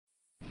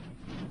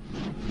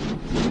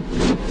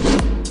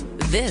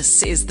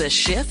This is the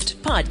Shift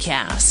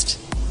Podcast.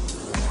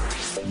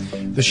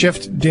 The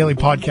Shift Daily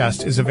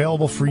Podcast is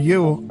available for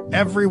you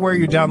everywhere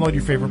you download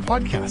your favorite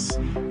podcasts.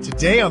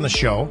 Today on the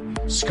show,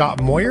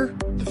 Scott Moir,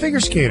 the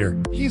figure skater.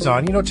 He's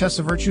on. You know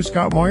Tessa Virtue,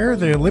 Scott Moir,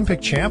 the Olympic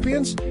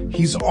champions?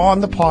 He's on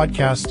the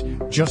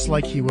podcast just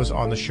like he was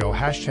on the show.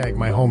 Hashtag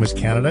My Home is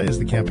Canada is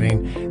the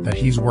campaign that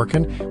he's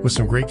working with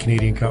some great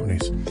Canadian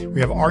companies.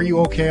 We have Are You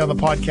OK on the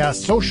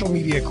podcast, social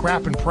media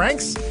crap and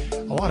pranks.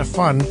 A lot of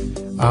fun.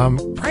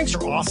 Pranks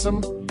are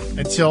awesome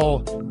until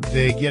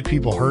they get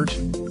people hurt,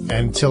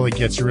 until it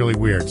gets really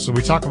weird. So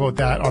we talk about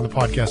that on the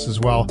podcast as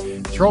well.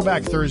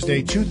 Throwback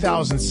Thursday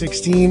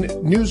 2016,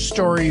 news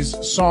stories,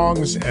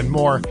 songs, and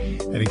more.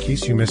 And in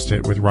case you missed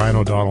it, with Ryan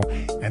O'Donnell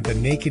and the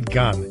Naked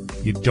Gun,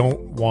 you don't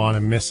want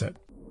to miss it.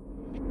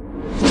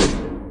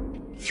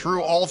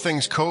 Through all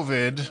things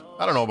COVID,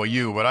 I don't know about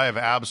you, but I have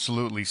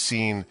absolutely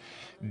seen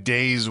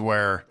days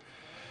where,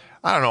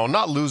 I don't know,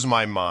 not lose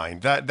my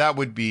mind. That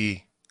would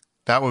be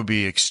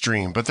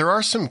extreme. But there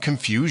are some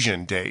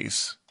confusion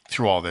days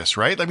through all this,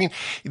 right? I mean,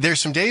 there's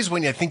some days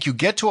when I think you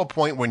get to a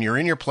point when you're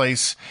in your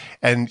place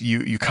and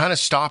you kind of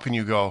stop and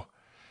you go,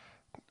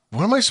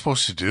 what am I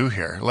supposed to do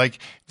here? Like,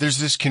 there's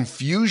this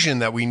confusion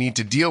that we need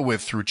to deal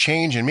with through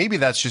change, and maybe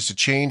that's just a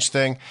change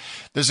thing.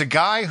 There's a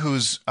guy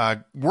who's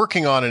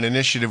working on an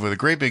initiative with a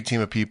great big team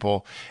of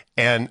people,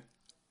 and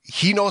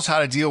he knows how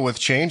to deal with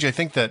change. I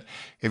think that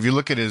if you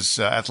look at his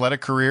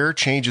athletic career,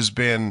 change has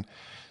been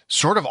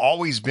sort of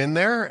always been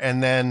there,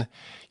 and then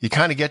you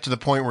kind of get to the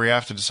point where you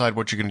have to decide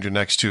what you're going to do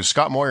next too.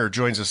 Scott Moir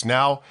joins us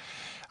now.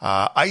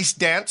 Ice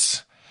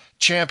dance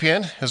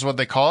champion is what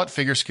they call it.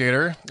 Figure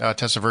skater,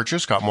 Tessa Virtue,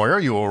 Scott Moir.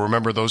 You will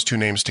remember those two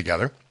names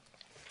together.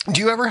 Do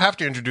you ever have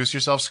to introduce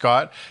yourself,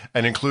 Scott,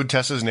 and include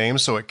Tessa's name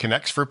so it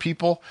connects for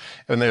people?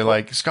 And they're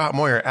like, Scott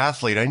Moir,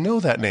 athlete, I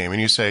know that name.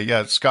 And you say,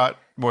 yeah, Scott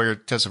Moir,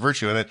 Tessa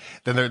Virtue. And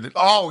then they're,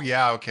 oh,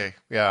 yeah, okay.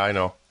 Yeah, I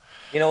know.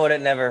 You know what?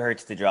 It never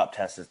hurts to drop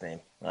Tessa's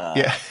name.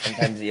 Yeah.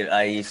 Sometimes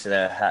I used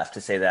to have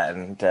to say that,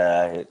 and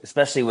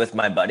especially with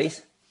my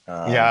buddies.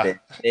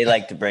 They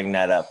like to bring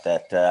that up,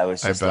 that I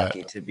was just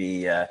lucky to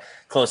be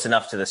close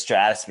enough to the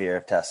stratosphere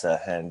of Tessa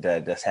and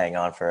just hang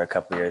on for a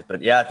couple of years.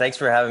 But yeah, thanks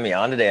for having me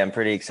on today. I'm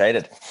pretty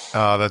excited.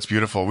 That's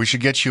beautiful. We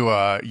should get you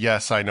a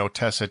Yes, I Know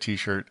Tessa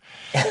t-shirt.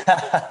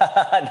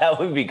 That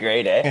would be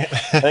great, eh?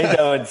 I think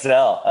that would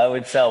sell. That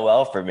would sell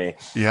well for me.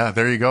 Yeah,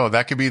 there you go.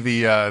 That could be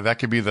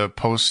the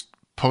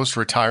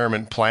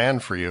post-retirement plan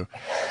for you.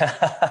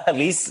 At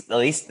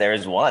least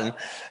there's one.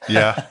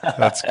 Yeah,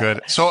 that's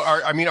good. So,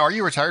 are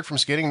you retired from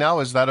skating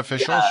now? Is that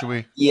official?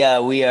 Yeah, Yeah,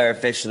 we are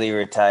officially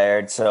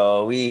retired.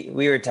 So we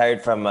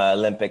retired from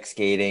Olympic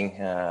skating,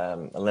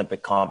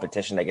 Olympic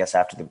competition, I guess,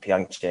 after the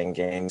Pyeongchang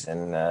Games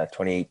in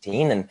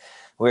 2018. And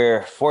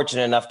we're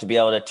fortunate enough to be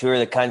able to tour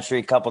the country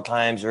a couple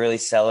times, really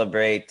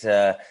celebrate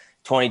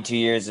 22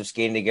 years of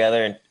skating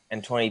together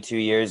and 22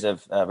 years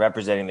of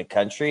representing the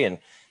country, and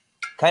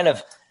kind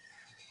of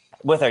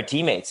with our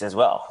teammates as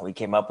well. We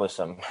came up with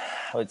some,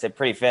 I would say,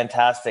 pretty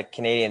fantastic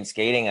Canadian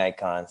skating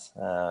icons.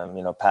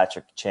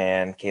 Patrick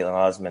Chan, Caitlin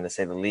Osmond, to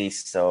say the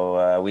least.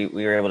 So we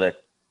were able to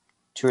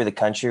tour the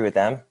country with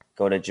them,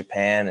 go to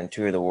Japan and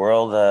tour the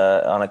world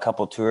on a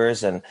couple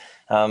tours. And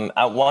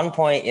at one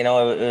point, it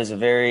was a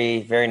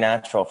very, very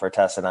natural for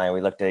Tess and I.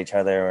 We looked at each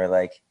other and we're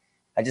like,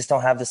 I just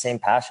don't have the same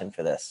passion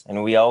for this.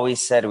 And we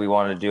always said we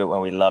wanted to do it when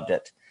we loved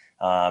it.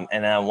 And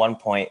then at one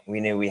point,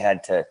 we knew we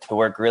had to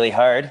work really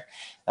hard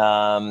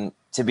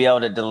to be able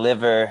to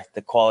deliver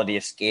the quality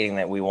of skating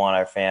that we want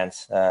our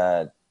fans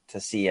to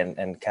see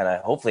and kind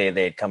of hopefully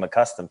they'd come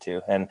accustomed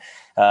to. And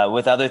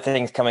with other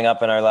things coming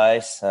up in our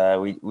lives,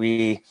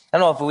 we I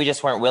don't know if we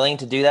just weren't willing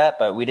to do that,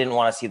 but we didn't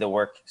want to see the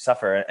work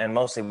suffer. And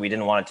mostly we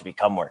didn't want it to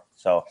become work.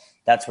 So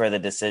that's where the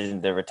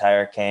decision to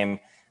retire came.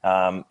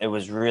 It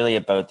was really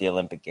about the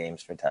Olympic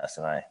Games for Tess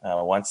and I.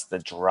 Once the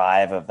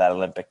drive of that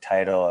Olympic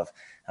title of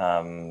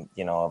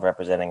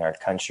representing our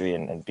country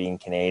and being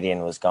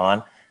Canadian was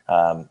gone,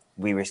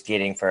 we were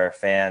skating for our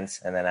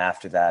fans. And then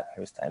after that, it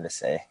was time to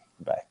say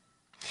goodbye.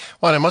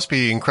 Well, and it must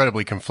be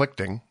incredibly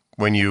conflicting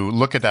when you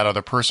look at that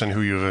other person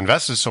who you've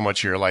invested so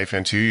much of your life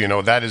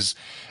into. That is,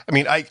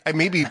 I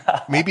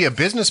maybe a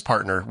business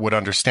partner would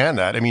understand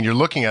that. I mean, you're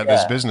looking at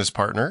this business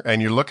partner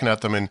and you're looking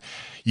at them, and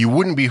you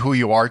wouldn't be who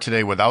you are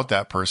today without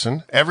that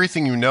person.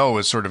 Everything you know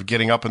is sort of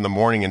getting up in the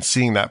morning and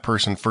seeing that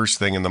person first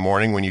thing in the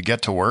morning when you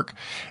get to work.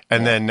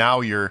 And then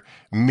now you're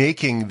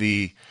making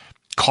the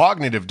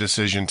cognitive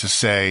decision to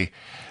say,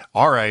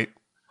 all right,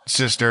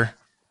 sister,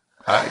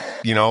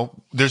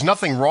 there's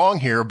nothing wrong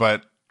here,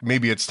 but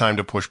maybe it's time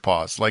to push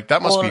pause. Like,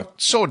 that must be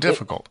so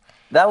difficult.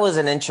 That was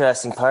an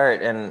interesting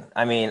part. And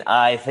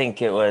I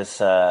think it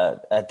was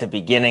at the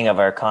beginning of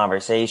our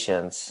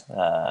conversations.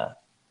 I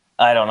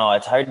don't know.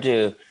 It's hard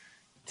to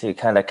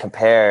kind of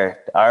compare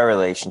our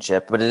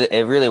relationship, but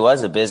it really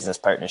was a business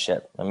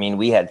partnership.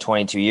 We had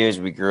 22 years.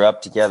 We grew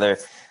up together.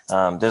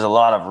 There's a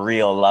lot of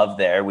real love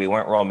there. We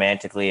weren't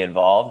romantically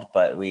involved,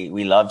 but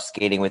we loved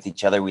skating with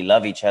each other. We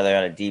love each other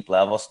on a deep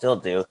level, still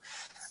do.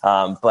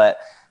 But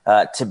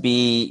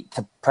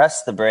to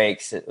press the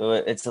brakes,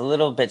 it's a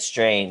little bit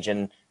strange.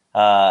 And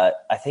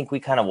I think we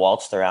kind of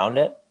waltzed around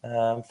it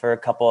for a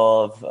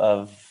couple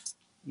of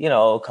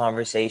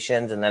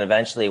conversations. And then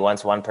eventually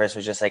once one person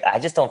was just like, I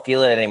just don't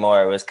feel it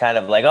anymore. It was kind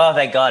of like, oh,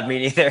 thank God, me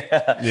neither.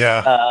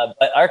 Yeah.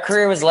 But our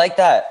career was like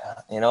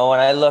that. When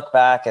I look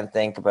back and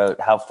think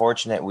about how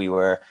fortunate we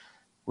were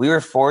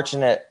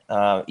fortunate,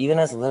 even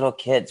as little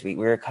kids, we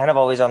were kind of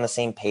always on the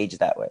same page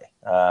that way.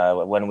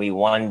 When we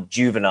won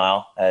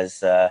juvenile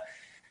as,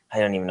 I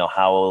don't even know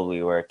how old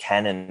we were,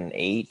 10 and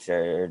 8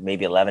 or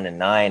maybe 11 and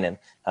 9.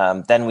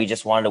 And then we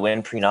just wanted to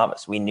win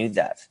pre-novice. We knew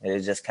that.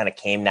 It just kind of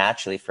came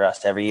naturally for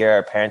us. Every year,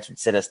 our parents would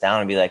sit us down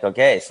and be like,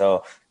 okay,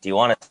 so do you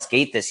want to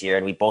skate this year?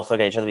 And we both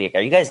look at each other and be like,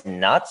 are you guys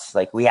nuts?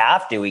 Like, we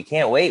have to. We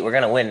can't wait. We're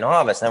going to win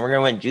novice. And then we're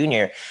going to win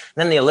junior. And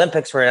then the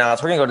Olympics were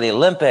announced. We're going to go to the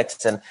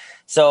Olympics. And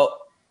so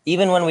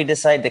even when we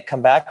decided to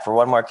come back for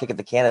one more kick at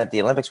the can at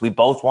the Olympics, we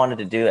both wanted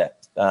to do it.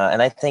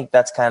 And I think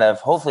that's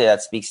hopefully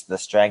that speaks to the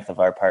strength of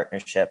our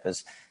partnership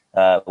is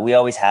we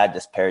always had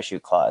this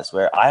parachute clause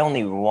where I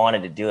only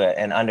wanted to do it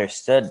and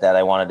understood that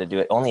I wanted to do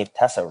it only if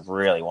Tessa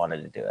really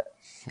wanted to do it.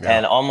 Yeah.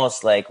 And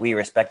almost like we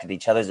respected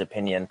each other's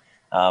opinion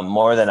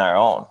more than our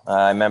own.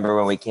 I remember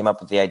when we came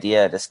up with the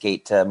idea to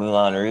skate to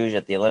Moulin Rouge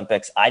at the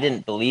Olympics, I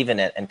didn't believe in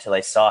it until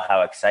I saw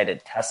how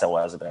excited Tessa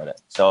was about it.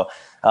 So,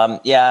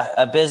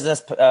 a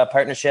business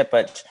partnership,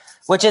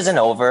 which isn't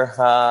over.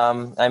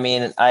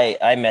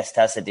 I miss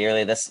Tessa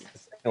dearly.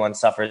 Everyone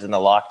suffers in the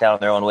lockdown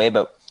their own way,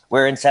 but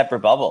we're in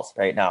separate bubbles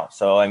right now.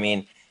 So,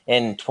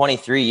 in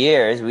 23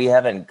 years, we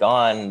haven't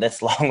gone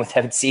this long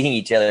without seeing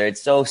each other.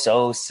 It's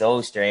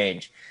so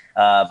strange.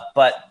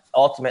 But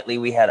ultimately,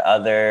 we had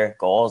other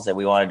goals that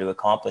we wanted to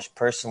accomplish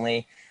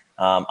personally.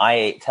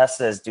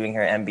 Tessa is doing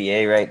her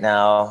MBA right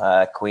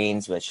now,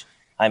 Queens, which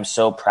I'm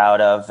so proud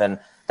of. And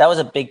that was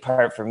a big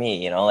part for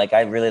me.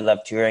 I really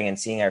love touring and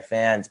seeing our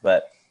fans.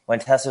 But when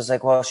Tessa was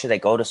like, well, should I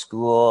go to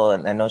school?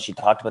 And I know she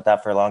talked about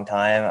that for a long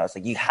time. I was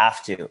like, you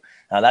have to.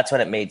 That's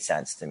when it made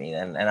sense to me.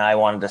 And I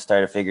wanted to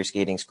start a figure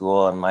skating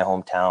school in my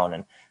hometown.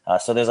 And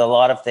so there's a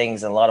lot of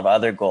things and a lot of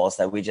other goals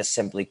that we just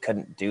simply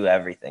couldn't do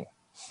everything.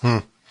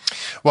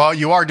 Well,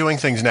 you are doing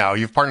things now.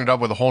 You've partnered up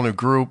with a whole new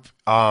group.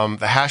 The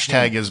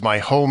hashtag is My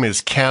Home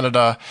is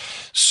Canada.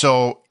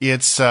 So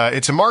it's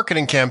a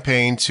marketing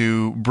campaign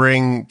to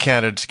bring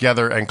Canada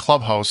together, and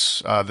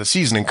Clubhouse, the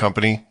seasoning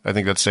company, I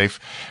think that's safe,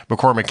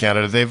 McCormick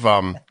Canada.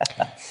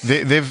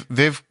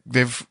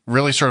 They've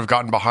really sort of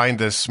gotten behind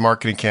this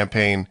marketing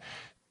campaign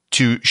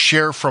to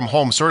share from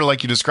home, sort of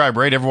like you described,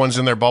 right? Everyone's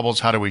in their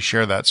bubbles. How do we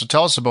share that? So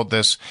tell us about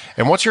this,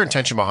 and what's your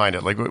intention behind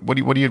it? Like, what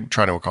are you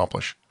trying to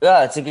accomplish?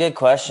 Yeah, it's a good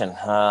question.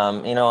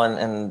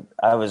 And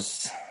I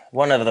was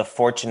one of the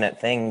fortunate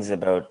things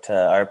about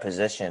our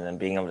position and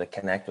being able to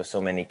connect with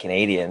so many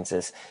Canadians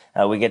is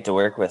we get to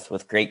work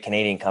with great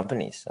Canadian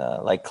companies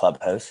like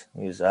Clubhouse,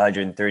 who's a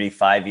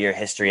 135-year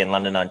history in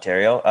London,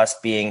 Ontario. Us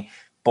being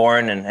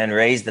born and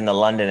raised in the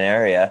London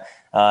area,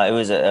 it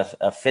was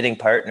a fitting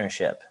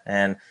partnership.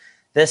 And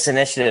this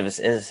initiative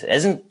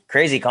isn't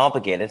crazy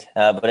complicated,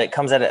 but it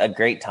comes at a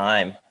great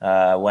time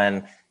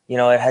when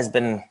it's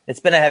been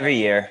a heavy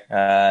year,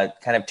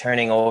 kind of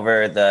turning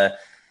over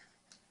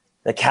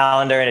the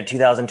calendar into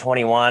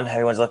 2021.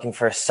 Everyone's looking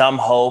for some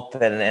hope,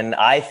 and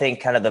I think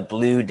kind of the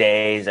blue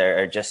days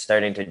are just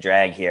starting to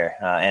drag here,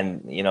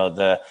 and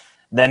the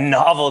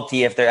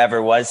novelty, if there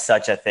ever was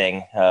such a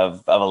thing,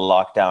 of a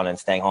lockdown and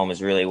staying home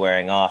is really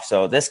wearing off.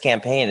 So this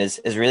campaign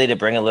is really to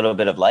bring a little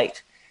bit of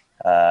light.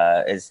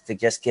 Is to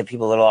just give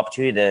people a little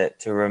opportunity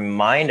to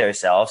remind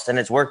ourselves, and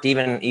it's worked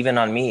even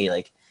on me.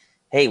 Like,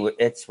 hey,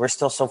 we're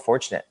still so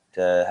fortunate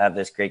to have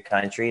this great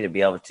country, to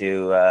be able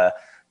to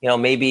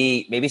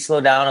maybe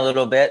slow down a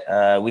little bit.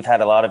 We've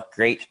had a lot of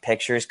great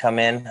pictures come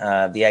in.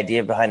 The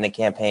idea behind the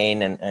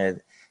campaign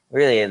and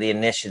really the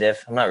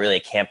initiative. I'm not really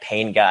a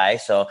campaign guy,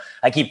 so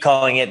I keep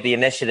calling it the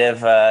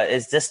initiative.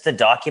 Is just to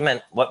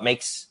document what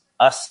makes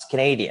us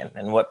Canadian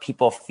and what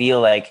people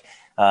feel like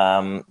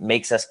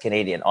makes us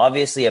Canadian.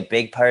 Obviously, a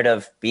big part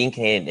of being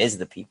Canadian is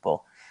the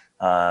people.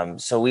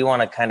 So we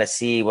want to kind of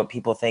see what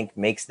people think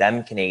makes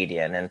them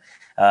Canadian.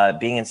 And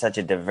being in such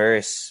a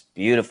diverse,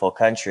 beautiful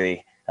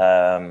country,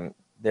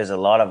 there's a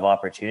lot of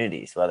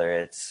opportunities, whether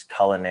it's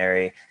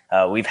culinary.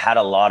 We've had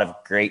a lot of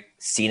great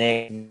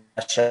scenic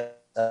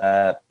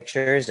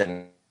pictures,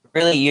 and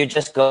really you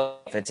just go,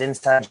 if it's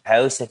inside your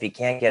house, if you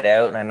can't get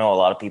out, and I know a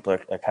lot of people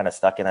are kind of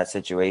stuck in that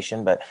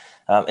situation, but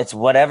it's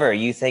whatever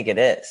you think it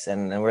is.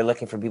 And we're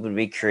looking for people to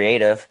be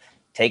creative,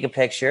 take a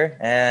picture,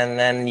 and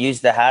then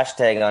use the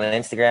hashtag on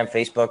Instagram,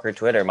 Facebook, or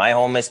Twitter. My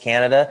Home is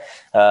Canada.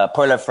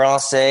 Pour le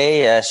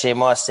français, chez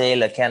moi c'est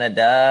le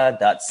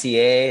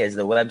Canada.ca is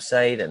the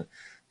website. And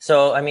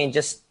so,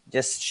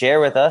 just share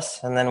with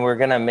us, and then we're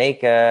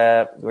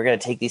gonna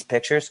take these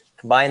pictures,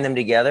 combine them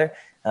together,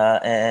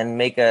 and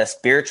make a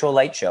spiritual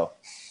light show.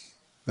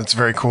 That's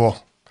very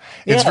cool.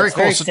 It's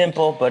very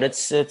simple, but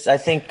it's I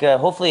think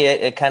hopefully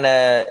it kind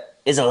of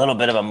is a little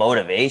bit of a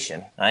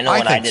motivation. I know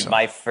when I did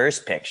my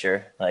first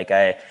picture, like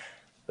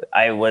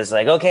I was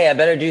like, okay, I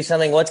better do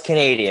something. What's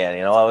Canadian?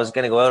 You know, I was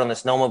going to go out on the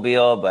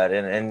snowmobile, but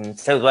in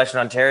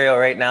southwestern Ontario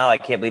right now, I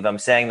can't believe I'm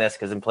saying this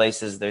because in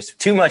places there's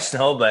too much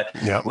snow, but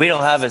we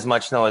don't have as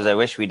much snow as I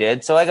wish we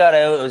did. So I got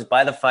out. It was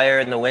by the fire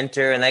in the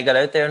winter, and I got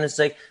out there, and it's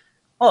like,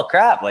 oh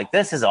crap, like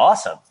this is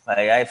awesome.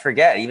 I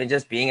forget, even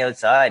just being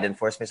outside and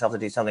force myself to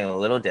do something a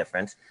little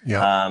different. You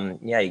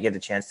get a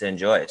chance to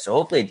enjoy it. So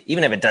hopefully,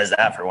 even if it does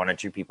that for one or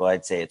two people,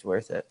 I'd say it's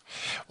worth it.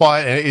 Well,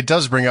 it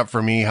does bring up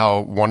for me how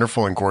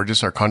wonderful and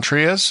gorgeous our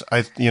country is. I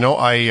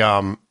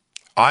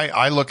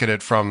look at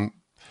it from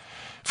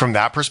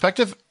that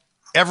perspective.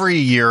 Every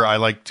year I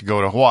like to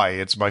go to Hawaii.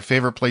 It's my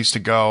favorite place to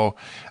go.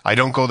 I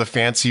don't go the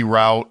fancy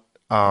route.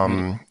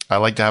 I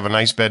like to have a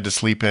nice bed to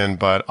sleep in,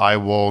 but I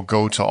will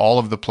go to all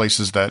of the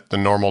places that the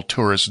normal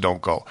tourists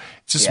don't go.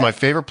 It's just my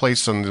favorite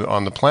place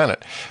on the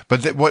planet.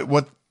 But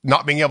what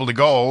not being able to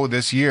go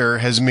this year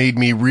has made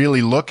me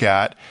really look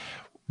at,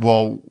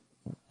 well,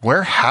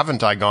 where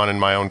haven't I gone in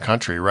my own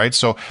country, right?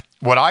 So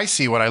what I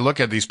see when I look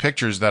at these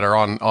pictures that are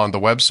on the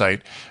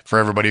website for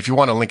everybody, if you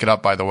want to link it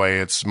up, by the way,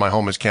 it's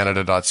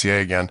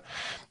myhomeiscanada.ca again.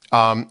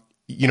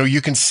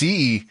 You can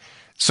see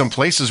some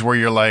places where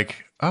you're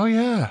like, oh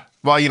yeah.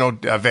 Well,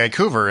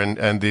 Vancouver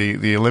and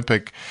the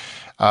Olympic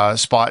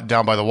spot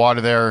down by the water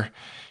there,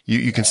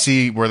 you can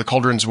see where the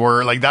cauldrons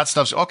were. Like that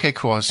stuff's okay,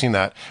 cool. I've seen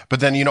that. But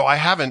then, I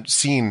haven't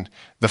seen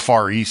the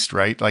Far East,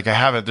 right? Like I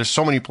haven't. There's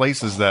so many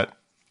places that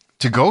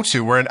to go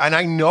to and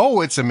I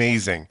know it's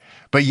amazing,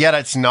 but yet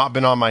it's not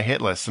been on my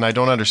hit list, and I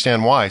don't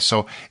understand why.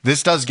 So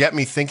this does get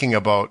me thinking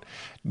about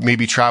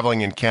maybe traveling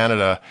in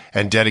Canada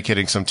and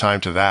dedicating some time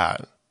to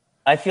that.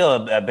 I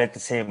feel a bit the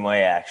same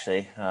way,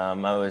 actually. I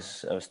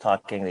was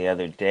talking the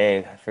other day,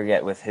 I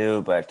forget with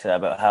who, but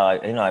about how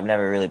I've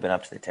never really been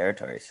up to the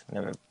territories. I've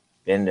never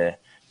been to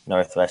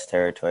Northwest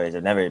Territories.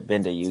 I've never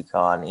been to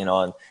Yukon.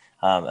 And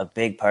a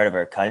big part of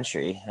our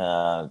country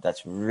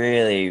that's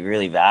really,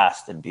 really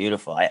vast and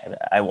beautiful.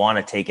 I want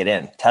to take it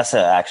in.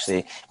 Tessa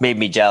actually made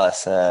me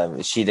jealous.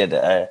 She did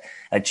a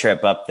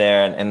trip up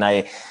there,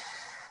 and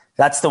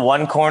that's the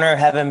one corner I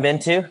haven't been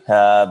to,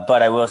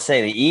 but I will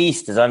say the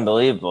East is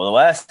unbelievable. The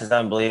West is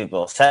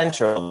unbelievable.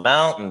 Central,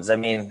 mountains. I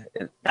mean,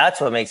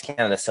 that's what makes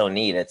Canada so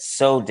neat. It's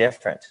so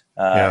different.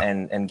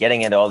 And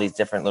getting into all these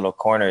different little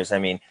corners, I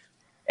mean,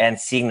 and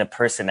seeing the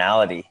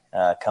personality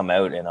come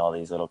out in all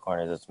these little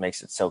corners, it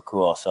makes it so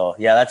cool. So,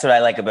 yeah, that's what I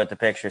like about the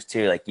pictures,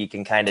 too. Like, you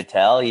can kind of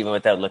tell, even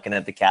without looking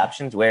at the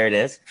captions, where it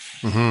is.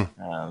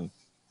 Mm-hmm.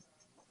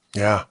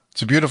 Yeah,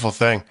 it's a beautiful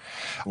thing.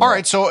 All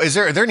right. So are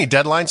there any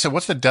deadlines? So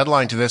what's the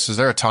deadline to this? Is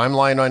there a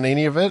timeline on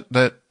any of it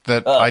that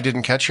I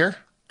didn't catch here?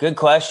 Good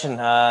question.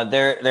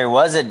 There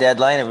was a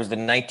deadline. It was the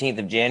 19th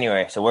of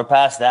January. So we're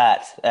past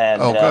that.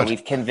 And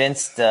we've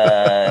convinced,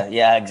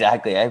 yeah,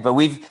 exactly. But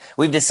we've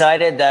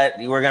decided that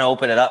we're going to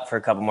open it up for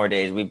a couple more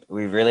days.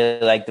 We really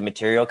like the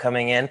material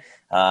coming in.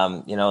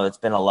 It's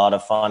been a lot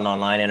of fun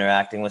online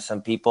interacting with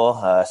some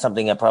people,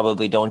 something I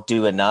probably don't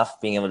do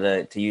enough, being able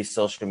to use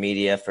social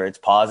media for its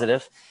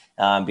positive.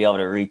 Be able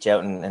to reach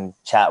out and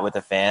chat with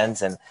the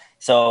fans. And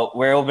so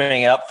we're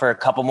opening it up for a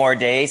couple more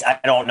days. I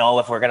don't know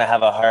if we're going to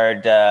have a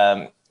hard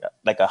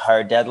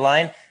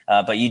deadline,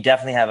 but you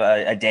definitely have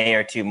a day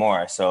or two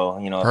more. So,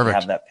 if you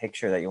have that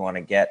picture that you want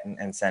to get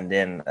and send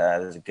in,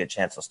 there's a good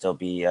chance it'll still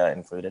be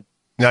included.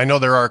 Now, I know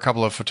there are a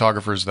couple of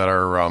photographers that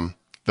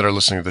are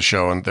listening to the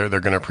show, and they're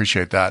going to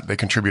appreciate that. They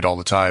contribute all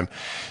the time.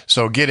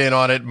 So get in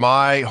on it.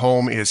 My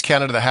Home is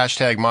Canada, the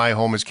hashtag My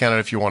Home is Canada.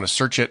 If you want to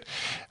search it,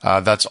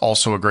 that's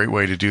also a great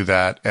way to do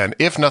that. And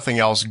if nothing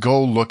else,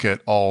 go look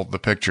at all the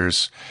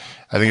pictures.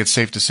 I think it's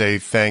safe to say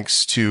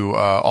thanks to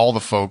all the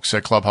folks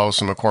at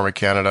Clubhouse and McCormick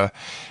Canada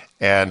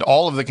and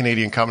all of the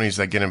Canadian companies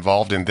that get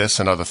involved in this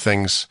and other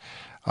things.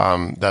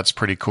 That's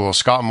pretty cool.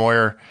 Scott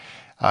Moyer,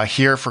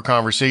 here for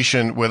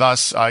conversation with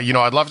us.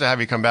 I'd love to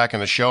have you come back on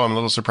the show. I'm a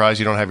little surprised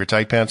you don't have your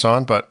tight pants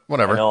on, but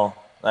whatever.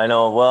 I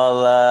know.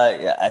 Well,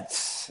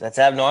 that's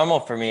abnormal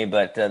for me,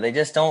 but they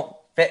just don't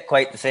fit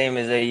quite the same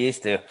as they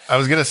used to. I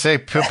was going to say,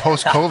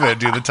 post-COVID,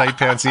 do the tight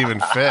pants even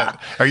fit?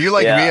 Are you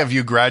like me? Have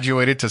you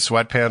graduated to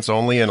sweatpants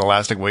only and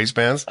elastic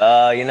waistbands?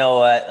 You know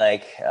what?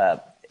 Like,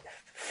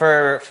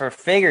 for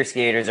figure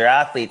skaters or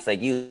athletes,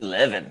 like you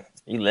live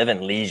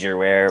in leisure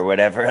wear or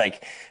whatever.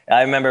 Like,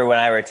 I remember when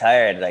I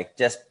retired, like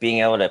just being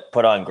able to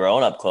put on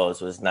grown-up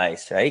clothes was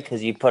nice, right?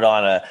 Because you put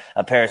on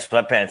a pair of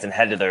sweatpants and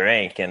head to the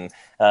rink, and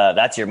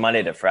that's your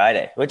Monday to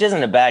Friday, which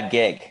isn't a bad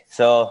gig.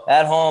 So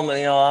at home,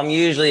 I'm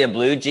usually a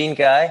blue jean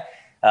guy,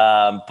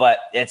 but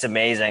it's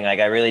amazing. Like,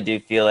 I really do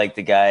feel like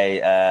the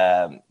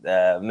guy,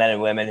 men and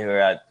women who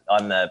are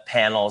on the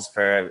panels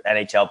for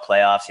NHL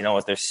playoffs,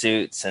 with their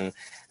suits and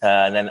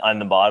then on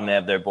the bottom they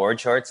have their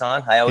board shorts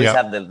on. I always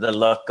have the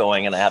look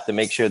going, and I have to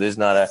make sure there's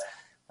not a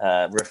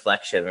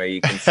reflection where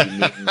you can see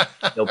me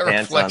no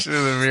pants on. Reflection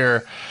in the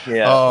mirror.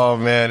 Yeah. Oh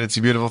man, it's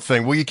a beautiful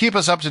thing. Will you keep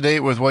us up to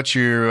date with what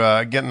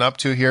you're getting up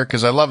to here?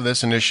 Because I love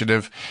this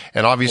initiative,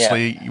 and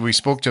obviously we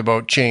spoke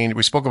about change.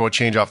 We spoke about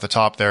change off the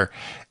top there,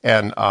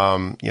 and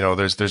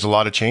there's a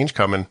lot of change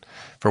coming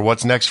for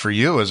what's next for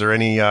you. Is there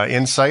any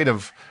insight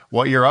of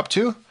what you're up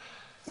to?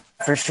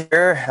 for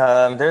sure.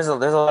 There's a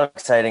lot of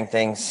exciting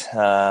things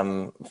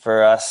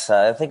for us.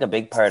 I think a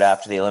big part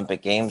after the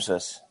Olympic Games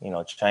was,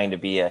 trying to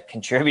be a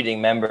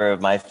contributing member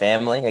of my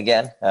family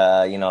again.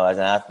 As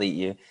an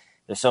athlete,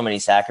 there's so many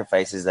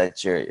sacrifices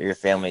that your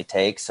family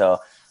takes. So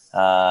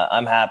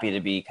I'm happy to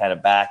be kind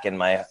of back in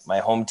my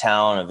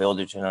hometown of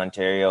Ilderton,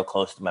 Ontario,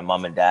 close to my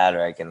mom and dad,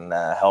 where I can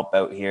help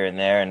out here and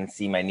there and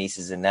see my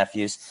nieces and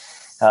nephews.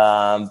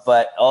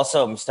 But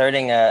also I'm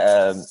starting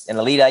an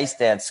elite ice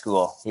dance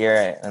school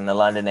here in the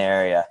London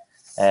area.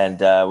 And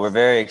we're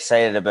very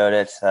excited about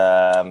it.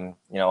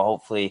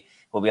 Hopefully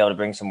we'll be able to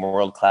bring some more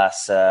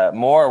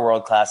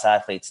world-class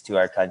athletes to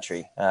our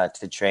country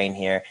to train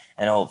here,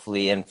 and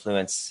hopefully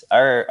influence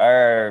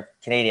our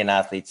Canadian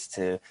athletes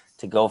to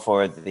go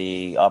for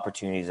the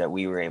opportunities that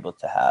we were able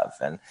to have.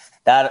 And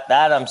that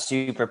I'm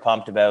super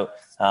pumped about.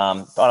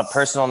 On a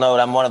personal note,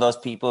 I'm one of those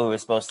people who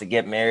was supposed to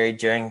get married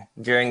during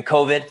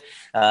COVID.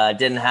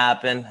 Didn't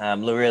happen.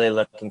 I'm really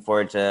looking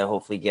forward to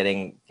hopefully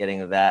getting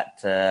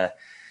that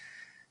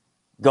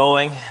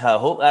going.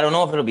 I don't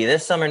know if it'll be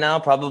this summer now,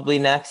 probably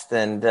next,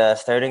 and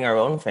starting our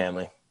own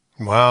family.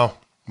 Wow,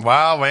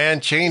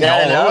 man, change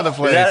all enough? over the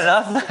place. Is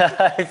that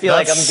enough? I feel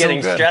like I'm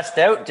getting stressed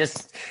out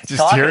just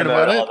talking hearing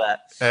about all it.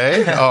 that.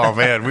 Hey, oh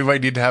man, we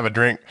might need to have a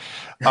drink.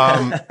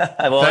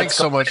 Thanks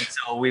so much.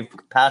 So we've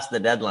passed the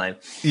deadline.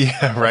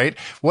 Yeah, right.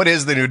 What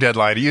is the new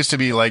deadline? It used to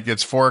be like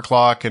it's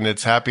 4:00 and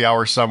it's happy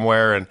hour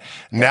somewhere. And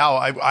now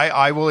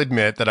I will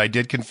admit that I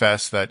did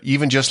confess that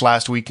even just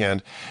last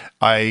weekend,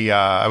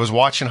 I was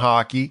watching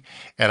hockey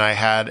and I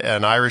had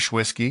an Irish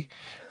whiskey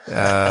in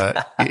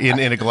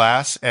a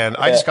glass, and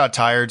I just got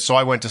tired. So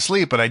I went to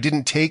sleep, and I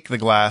didn't take the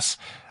glass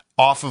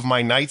off of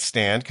my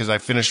nightstand because I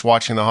finished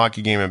watching the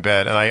hockey game in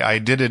bed. And I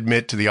did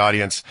admit to the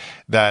audience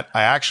that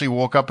I actually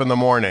woke up in the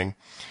morning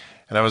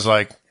and I was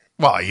like,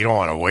 well, you don't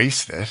want to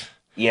waste it.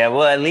 Yeah,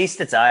 well, at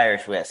least it's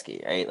Irish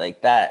whiskey, right?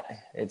 Like that.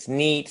 It's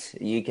neat.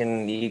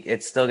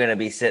 It's still going to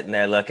be sitting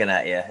there looking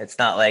at you. It's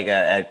not like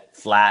a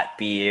flat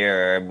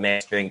beer or a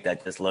mixed drink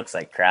that just looks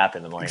like crap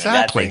in the morning. Exactly.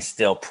 Like that thing's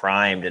still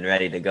primed and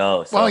ready to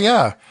go. So well,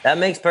 yeah. That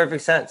makes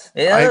perfect sense.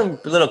 Yeah, a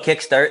little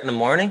kickstart in the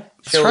morning.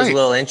 Sure, was a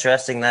little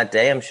interesting that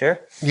day, I'm sure.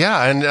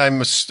 Yeah, and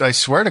I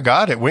swear to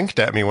God, it winked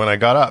at me when I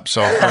got up.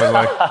 So I was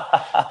like,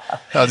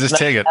 I'll just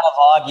take it. Have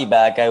hockey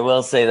back, I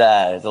will say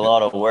that. It's a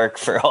lot of work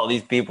for all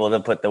these people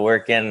to put the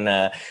work in,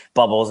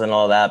 bubbles and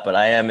all that. But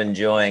I am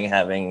enjoying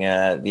having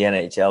the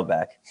NHL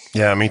back.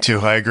 Yeah, me too.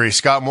 I agree.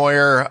 Scott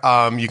Moyer,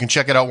 you can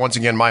check it out once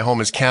again. My Home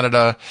is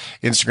Canada,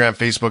 Instagram,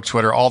 Facebook,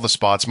 Twitter, all the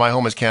spots.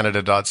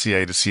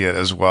 myhomeiscanada.ca to see it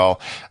as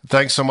well.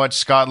 Thanks so much,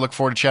 Scott. Look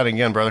forward to chatting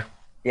again, brother.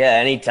 Yeah,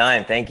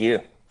 anytime. Thank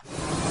you.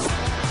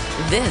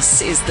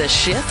 This is the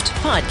Shift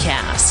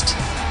Podcast.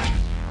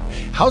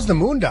 How's the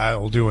moon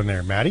dial doing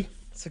there, Maddie?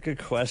 That's a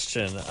good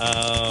question.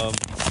 Wow.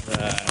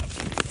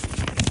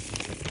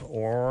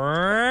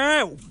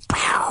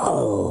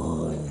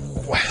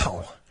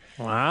 Powerful.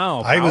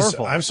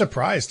 I'm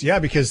surprised. Yeah,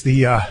 because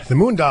the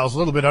moon dial's a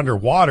little bit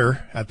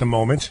underwater at the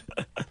moment.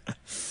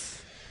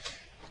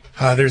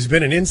 There's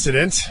been an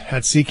incident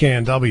at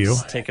CKNW.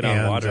 It's taking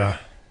on water.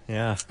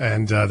 Yeah.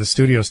 And the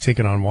studio's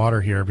taking on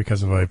water here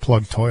because of a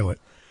plugged toilet.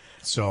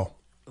 So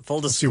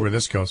let's see where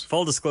this goes.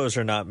 Full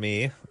disclosure, not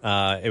me.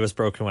 It was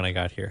broken when I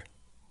got here.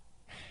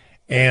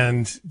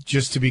 And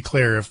just to be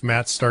clear, if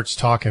Matt starts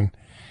talking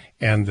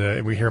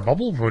and we hear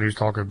bubble when he's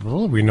talking,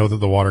 we know that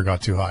the water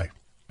got too high.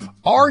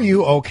 Are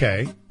you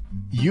okay?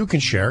 You can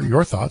share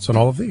your thoughts on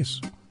all of these.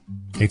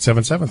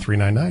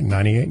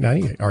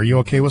 877-399-9898. Are you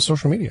okay with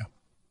social media?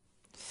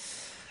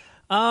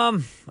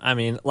 I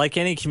mean, like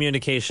any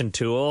communication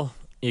tool,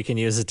 you can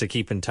use it to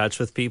keep in touch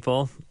with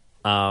people,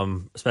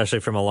 especially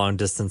from a long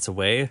distance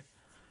away.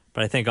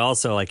 But I think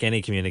also, like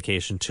any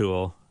communication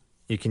tool,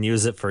 you can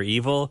use it for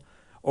evil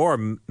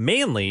or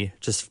mainly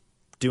just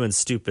doing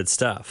stupid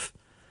stuff,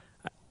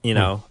 you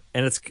know,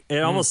 and it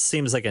almost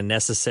seems like a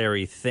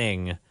necessary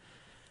thing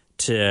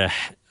to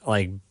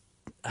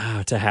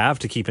have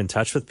to keep in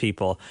touch with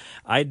people.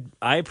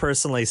 I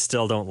personally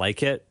still don't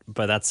like it,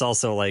 but that's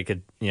also like a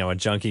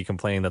junkie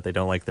complaining that they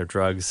don't like their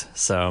drugs.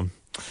 So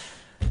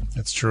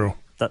that's true.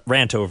 That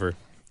rant over.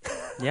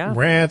 Yeah,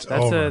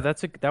 over.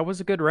 That was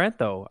a good rant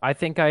though. I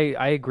think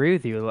I agree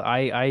with you.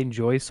 I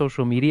enjoy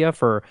social media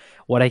for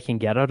what I can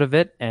get out of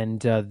it, and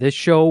this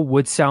show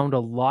would sound a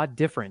lot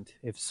different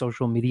if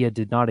social media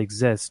did not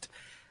exist.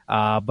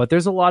 But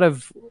there's a lot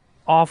of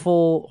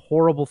awful,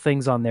 horrible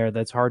things on there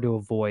that's hard to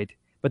avoid.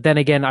 But then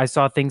again, I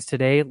saw things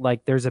today,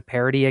 like there's a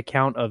parody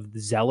account of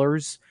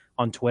Zellers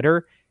on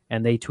Twitter,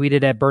 and they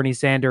tweeted at Bernie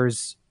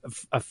Sanders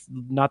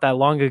not that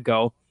long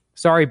ago.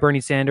 Sorry,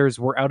 Bernie Sanders,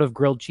 we're out of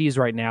grilled cheese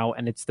right now,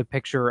 and it's the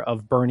picture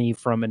of Bernie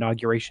from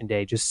Inauguration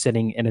Day just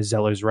sitting in a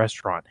Zellers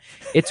restaurant.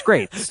 It's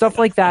great. Stuff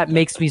like that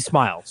makes me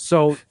smile.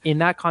 So in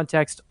that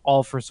context,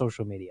 all for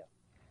social media.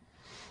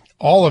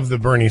 All of the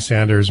Bernie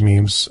Sanders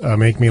memes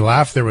make me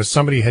laugh. There was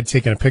somebody had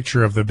taken a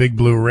picture of the big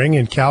blue ring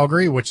in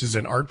Calgary, which is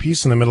an art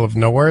piece in the middle of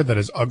nowhere that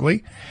is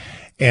ugly.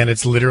 And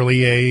it's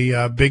literally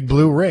a big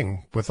blue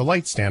ring with a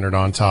light standard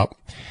on top.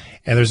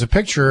 And there's a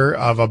picture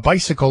of a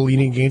bicycle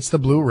leaning against the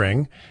blue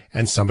ring,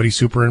 and somebody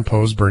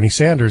superimposed Bernie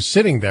Sanders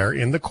sitting there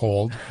in the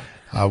cold,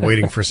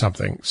 waiting for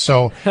something.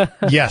 So,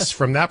 yes,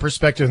 from that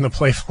perspective and the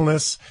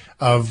playfulness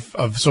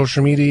of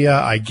social media,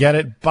 I get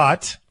it.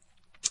 But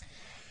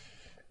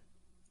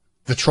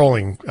the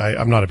trolling,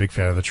 I'm not a big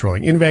fan of the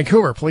trolling. In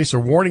Vancouver, police are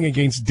warning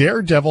against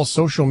daredevil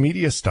social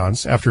media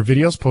stunts after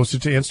videos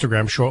posted to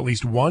Instagram show at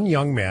least one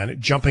young man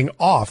jumping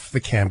off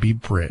the Cambie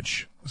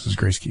Bridge. This is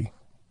Grace Key.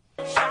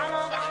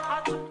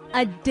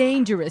 A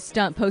dangerous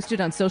stunt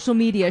posted on social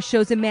media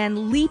shows a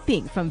man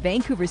leaping from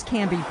Vancouver's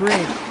Cambie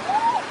Bridge.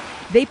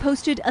 They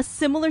posted a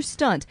similar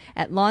stunt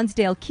at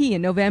Lonsdale Quay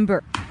in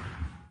November.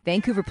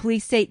 Vancouver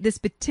police say this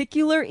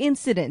particular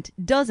incident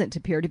doesn't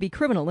appear to be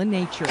criminal in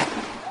nature.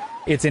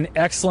 It's an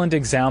excellent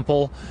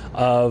example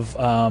of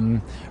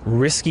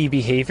risky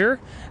behavior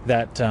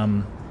that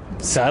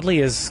sadly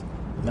is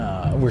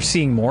we're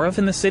seeing more of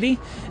in the city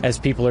as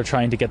people are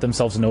trying to get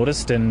themselves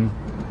noticed and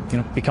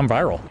become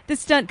viral. The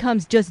stunt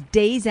comes just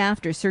days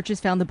after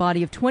searchers found the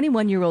body of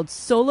 21-year-old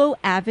solo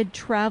avid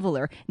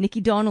traveler Nikki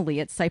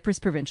Donnelly at Cypress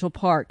Provincial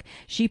Park.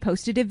 She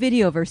posted a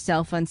video of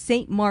herself on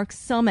St. Mark's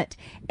Summit.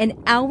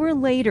 An hour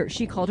later,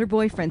 she called her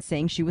boyfriend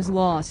saying she was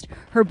lost.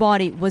 Her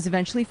body was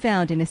eventually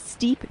found in a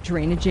steep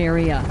drainage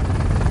area.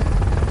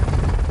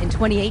 In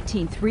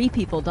 2018, 3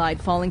 people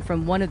died falling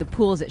from one of the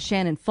pools at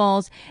Shannon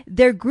Falls.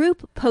 Their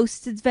group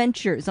posts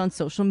adventures on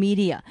social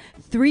media.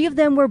 3 of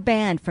them were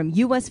banned from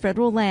U.S.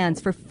 federal lands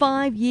for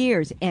 5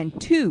 years,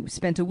 and 2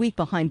 spent a week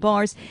behind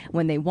bars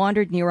when they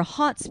wandered near a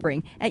hot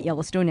spring at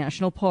Yellowstone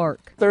National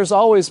Park. There's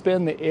always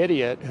been the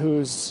idiot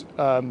who's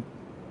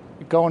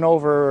going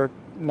over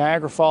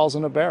Niagara Falls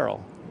in a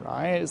barrel,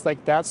 right? It's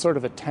like that sort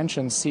of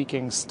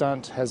attention-seeking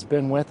stunt has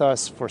been with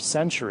us for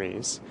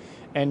centuries.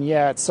 And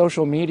yet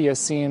social media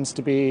seems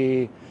to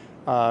be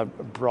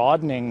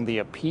broadening the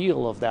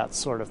appeal of that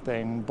sort of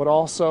thing, but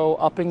also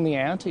upping the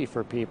ante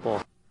for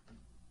people.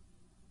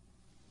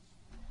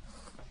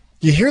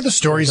 You hear the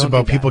stories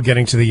about people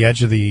getting to the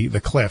edge of the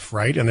cliff,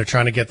 right? And they're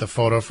trying to get the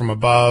photo from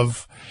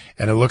above,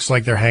 and it looks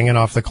like they're hanging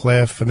off the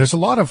cliff. And there's a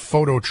lot of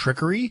photo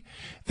trickery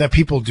that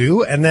people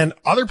do, and then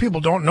other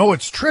people don't know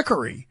it's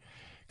trickery.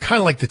 Kind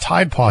of like the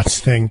Tide Pods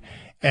thing.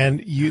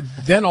 And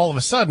then all of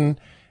a sudden,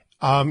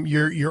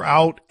 you're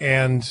out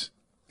and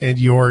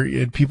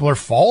people are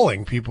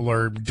falling, people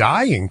are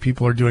dying,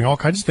 people are doing all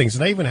kinds of things.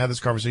 And I even had this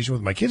conversation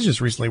with my kids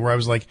just recently where I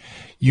was like,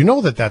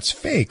 that's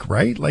fake,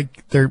 right?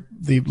 Like a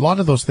lot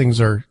of those things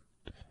are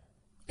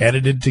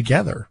edited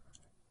together.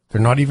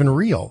 They're not even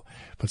real,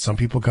 but some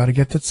people got to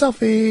get that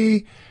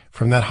selfie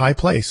from that high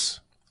place.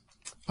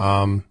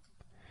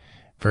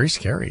 Very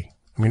scary.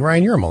 I mean,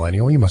 Ryan, you're a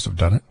millennial. You must have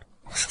done it.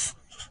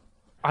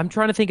 I'm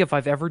trying to think if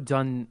I've ever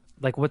done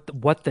like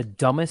what the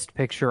dumbest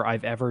picture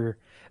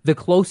the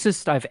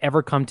closest I've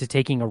ever come to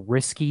taking a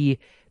risky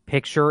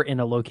picture in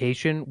a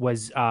location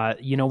was,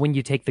 when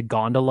you take the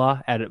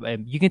gondola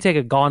you can take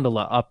a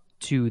gondola up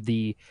to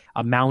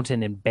a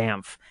mountain in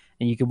Banff,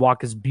 and you can walk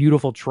this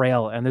beautiful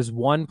trail. And there's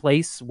one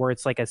place where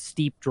it's like a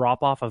steep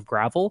drop off of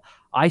gravel.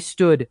 I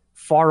stood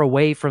far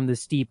away from the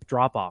steep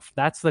drop off.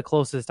 That's the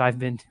closest I've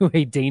been to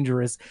a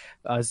dangerous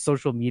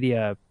social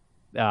media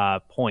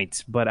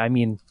point. But I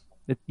mean,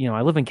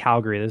 I live in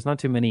Calgary. There's not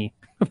too many,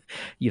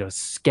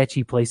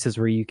 sketchy places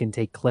where you can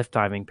take cliff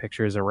diving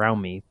pictures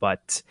around me.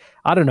 But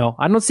I don't know.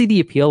 I don't see the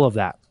appeal of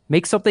that.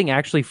 Make something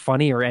actually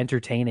funny or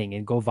entertaining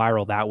and go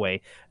viral that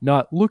way.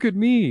 Not, look at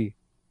me.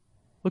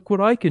 Look what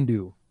I can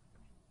do.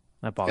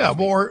 That bothers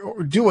me.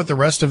 Or do what the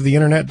rest of the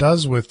internet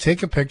does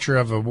take a picture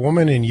of a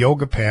woman in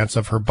yoga pants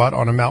of her butt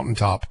on a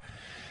mountaintop.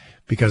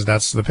 Because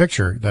that's the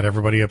picture that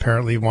everybody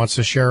apparently wants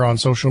to share on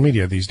social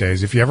media these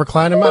days. If you ever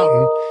climb a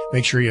mountain,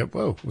 make sure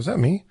whoa, was that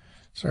me?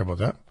 Sorry about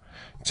that.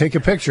 Take a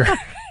picture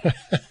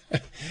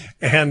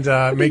and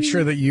make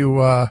sure that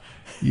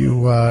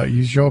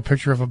you show a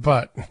picture of a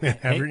butt and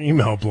have your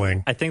email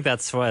bling. I think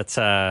that's what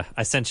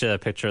I sent you a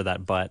picture of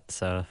that butt.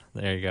 So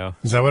there you go.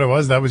 Is that what it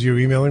was? That was you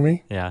emailing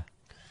me? Yeah.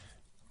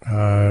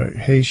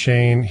 Hey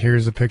Shane,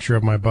 here's a picture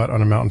of my butt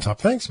on a mountaintop.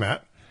 Thanks,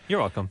 Matt. You're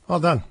welcome. Well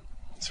done.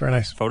 It's very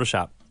nice.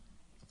 Photoshop.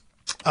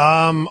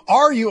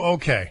 Are you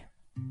okay?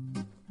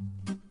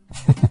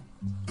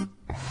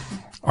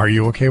 Are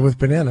you okay with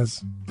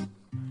bananas?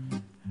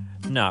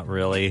 Not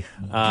really.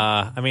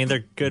 I mean,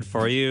 they're good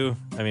for you.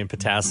 I mean,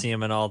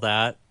 potassium and all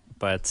that.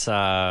 But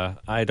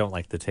I don't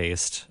like the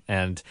taste.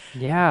 And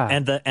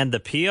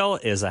the peel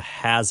is a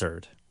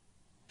hazard.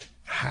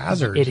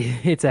 Hazard.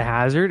 It's a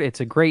hazard. It's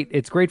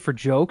great for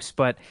jokes,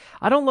 but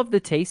I don't love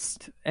the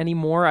taste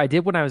anymore. I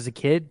did when I was a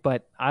kid,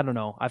 but I don't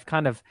know. I've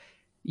kind of,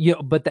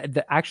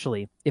 but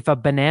actually, if a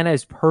banana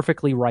is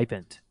perfectly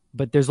ripened,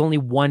 but there's only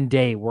one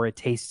day where it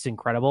tastes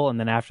incredible, and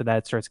then after that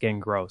it starts getting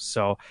gross.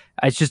 So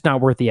it's just not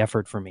worth the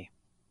effort for me.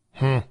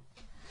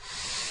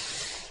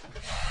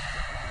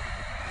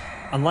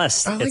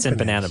 Unless it's in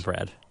banana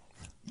bread.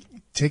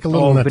 Take a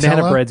little Nutella.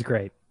 Banana bread's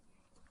great.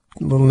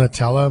 A little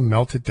Nutella,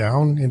 melt it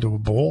down into a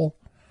bowl.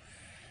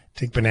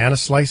 Take banana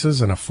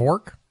slices and a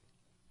fork.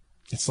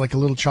 It's like a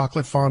little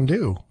chocolate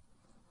fondue.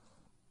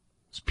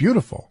 It's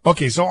beautiful.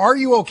 Okay, so are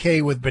you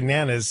okay with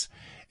bananas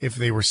if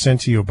they were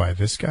sent to you by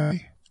this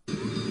guy? Y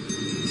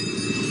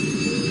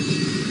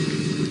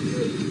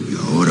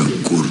ahora,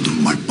 gordo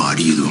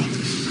malparido,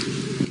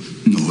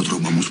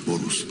 nosotros vamos por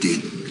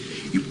usted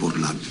y por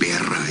la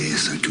perra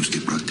esa que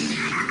usted protege.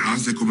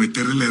 Has de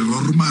cometer el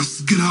error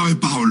más grave,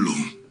 Pablo.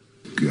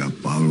 Que a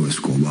Pablo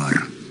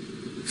Escobar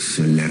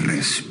se le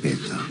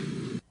respeta.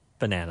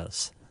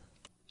 Bananas.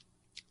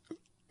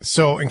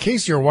 So, in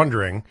case you're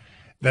wondering,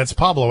 that's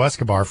Pablo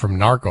Escobar from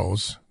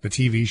Narcos, the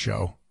TV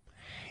show.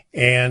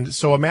 And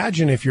so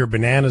imagine if your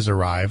bananas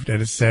arrived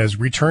and it says,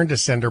 return to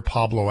sender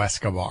Pablo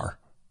Escobar.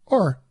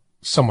 Or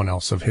someone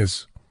else of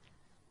his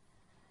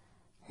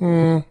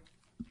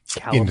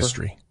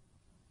industry.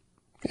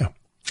 Yeah.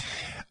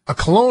 A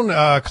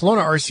Kelowna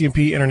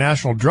RCMP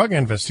International Drug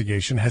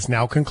Investigation has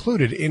now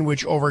concluded, in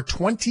which over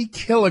 20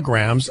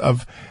 kilograms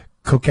of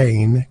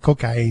cocaine, how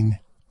did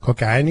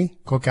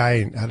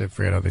I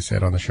forget how they say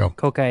it on the show?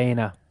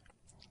 Cocaina.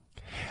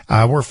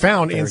 Were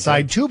found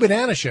inside two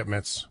banana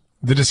shipments.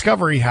 The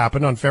discovery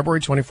happened on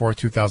February 24,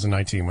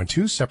 2019, when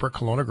two separate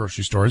Kelowna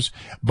grocery stores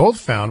both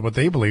found what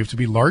they believed to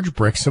be large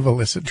bricks of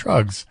illicit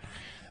drugs.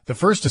 The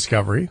first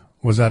discovery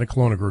was at a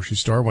Kelowna grocery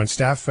store when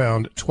staff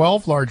found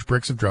 12 large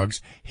bricks of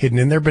drugs hidden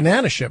in their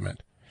banana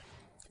shipment,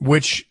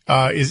 which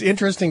is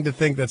interesting to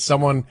think that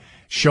someone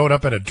showed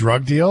up at a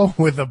drug deal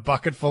with a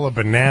bucket full of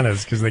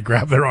bananas because they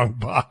grabbed the wrong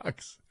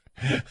box.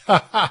 That's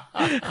an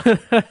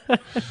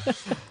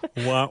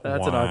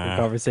awkward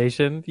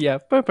conversation. Yeah.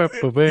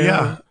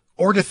 Yeah.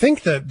 Or to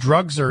think that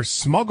drugs are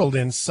smuggled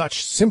in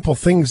such simple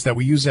things that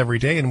we use every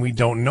day and we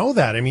don't know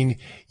that. I mean,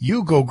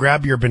 you go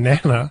grab your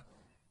banana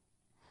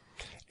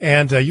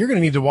and you're going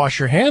to need to wash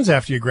your hands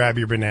after you grab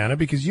your banana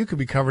because you could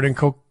be covered in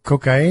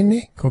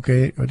cocaine.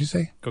 Cocaine. What'd you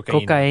say?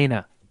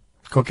 Cocaina.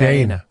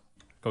 Cocaine.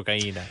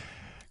 Cocaina.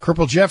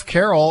 Corporal Jeff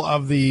Carroll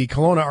of the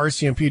Kelowna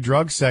RCMP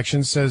drug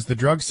section says the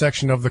drug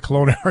section of the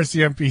Kelowna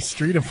RCMP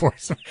street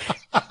enforcement.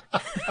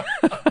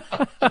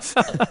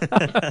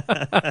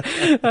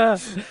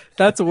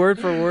 That's word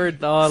for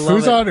word. Oh, I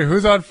love it.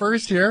 Who's on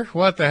first here?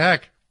 What the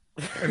heck?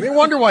 And they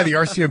wonder why the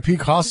RCMP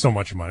costs so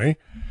much money.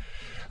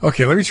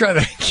 Okay, let me try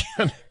that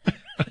again.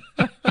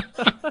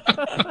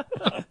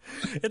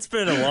 It's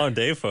been a long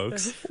day,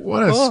 folks.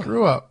 What a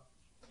screw up.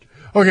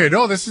 Okay,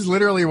 no, this is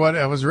literally what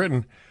was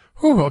written.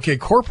 Whew, okay,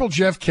 Corporal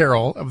Jeff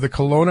Carroll of the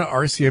Kelowna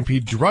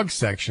RCMP drug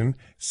section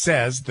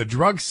says the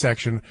drug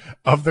section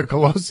of the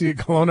Kelowna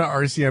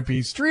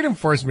RCMP street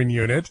enforcement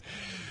unit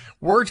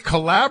worked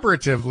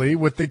collaboratively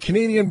with the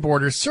Canadian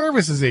Border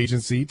Services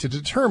Agency to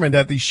determine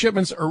that the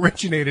shipments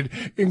originated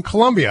in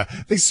Colombia.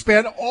 They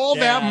spent all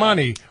that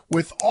money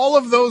with all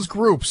of those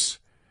groups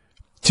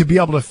to be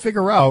able to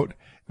figure out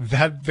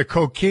that the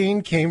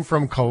cocaine came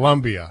from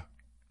Colombia.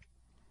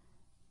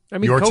 I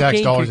mean, Your tax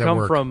cocaine dollars can at come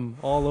work. from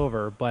all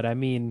over, but I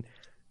mean,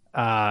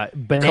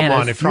 bananas, Come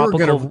on, if you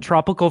were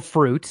tropical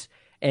fruit,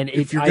 and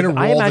if you're going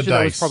to I roll the imagine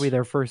that was dice, probably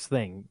their first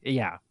thing.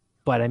 Yeah,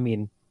 but I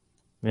mean,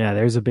 yeah,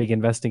 there's a big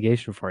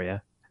investigation for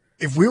you.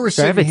 if we were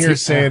sitting here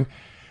saying,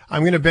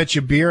 I'm going to bet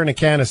you beer and a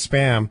can of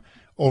Spam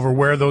over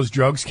where those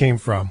drugs came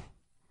from,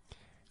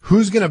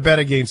 who's going to bet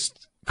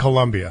against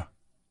Colombia?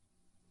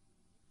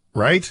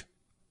 Right?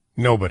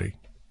 Nobody.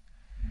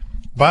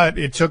 But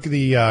it took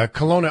the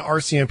Kelowna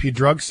RCMP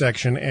drug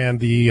section and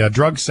the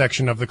drug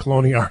section of the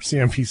Kelowna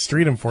RCMP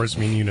street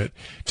enforcement unit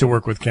to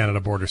work with Canada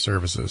Border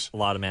Services. A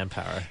lot of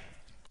manpower.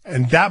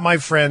 And that, my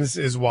friends,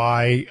 is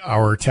why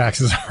our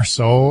taxes are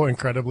so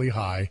incredibly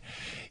high.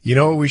 You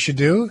know what we should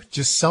do?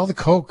 Just sell the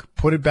Coke,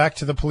 put it back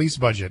to the police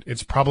budget.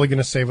 It's probably going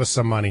to save us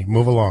some money.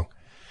 Move along.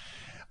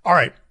 All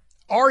right.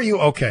 Are you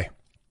okay?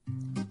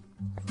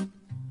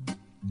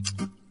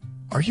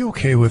 Are you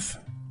okay with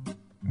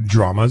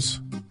dramas?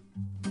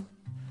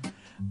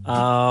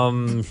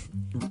 I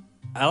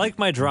like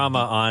my drama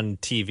on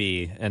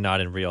TV and not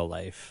in real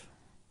life.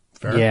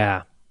 Fair.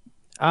 Yeah.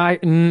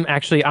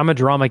 Actually, I'm a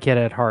drama kid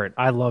at heart.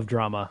 I love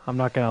drama. I'm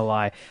not gonna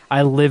lie.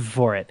 I live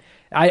for it.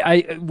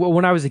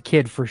 When I was a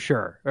kid, for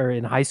sure, or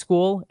in high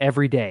school,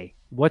 every day.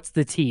 What's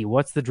the tea?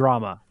 What's the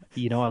drama?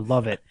 You know, I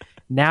love it.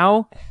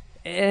 Now,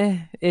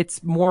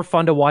 it's more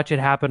fun to watch it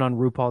happen on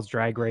RuPaul's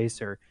Drag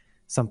Race or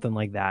something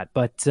like that.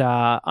 But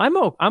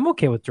I'm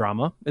okay with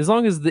drama as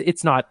long as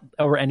it's not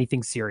or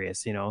anything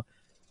serious. You know,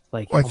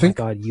 like Well, I think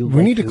my God,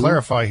 we need to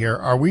clarify here.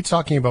 Are we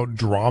talking about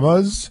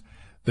dramas,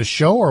 the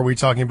show, or are we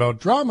talking about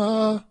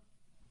drama?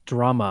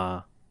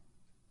 Drama.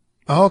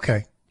 Oh,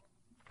 okay.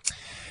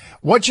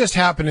 What just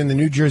happened in the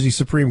New Jersey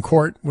Supreme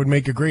Court would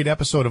make a great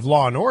episode of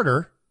Law and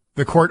Order.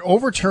 The court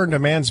overturned a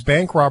man's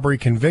bank robbery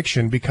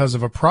conviction because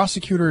of a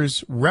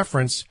prosecutor's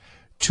reference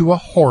to a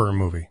horror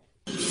movie.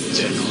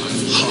 Then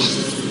I'll huff,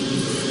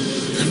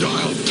 and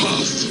I'll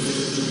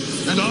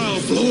puff, and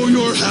I'll blow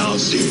your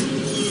house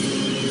in.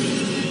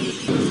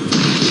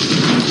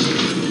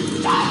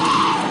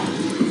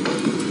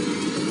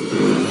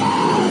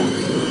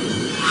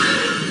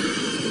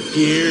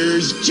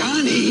 Here's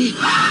Johnny.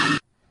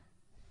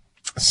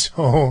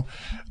 So,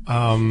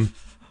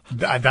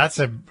 that's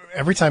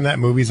every time that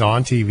movie's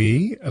on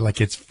TV, like,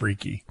 it's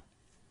freaky.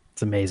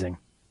 It's amazing.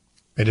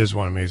 It is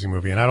one amazing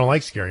movie, and I don't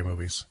like scary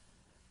movies.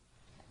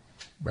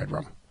 Red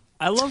Rum.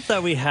 I love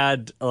that we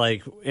had,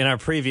 like, in our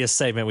previous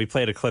segment, we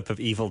played a clip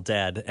of Evil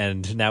Dead,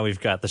 and now we've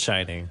got The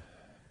Shining.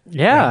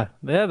 Yeah,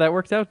 that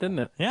worked out, didn't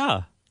it?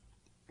 Yeah.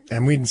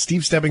 And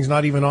Steve Stebbing's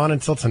not even on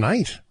until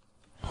tonight.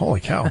 Holy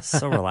cow.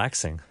 So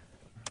relaxing.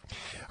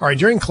 All right,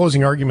 during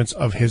closing arguments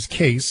of his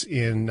case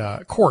in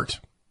court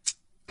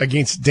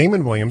against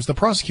Damon Williams, the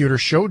prosecutor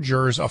showed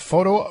jurors a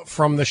photo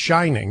from The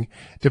Shining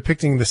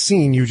depicting the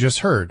scene you just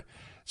heard.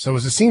 So it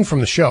was a scene from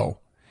the show.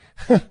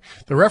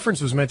 The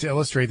reference was meant to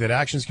illustrate that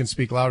actions can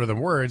speak louder than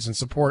words and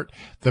support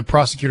the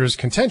prosecutor's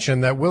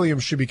contention that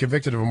Williams should be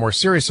convicted of a more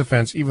serious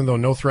offense, even though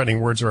no threatening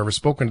words are ever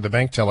spoken to the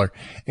bank teller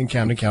in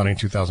Camden County in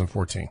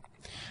 2014.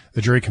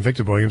 The jury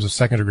convicted Williams of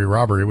second-degree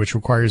robbery, which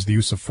requires the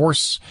use of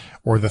force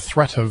or the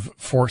threat of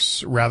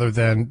force rather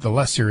than the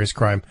less serious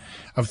crime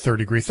of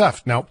third-degree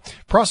theft. Now,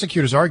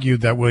 prosecutors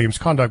argued that Williams'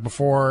 conduct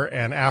before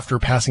and after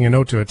passing a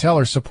note to a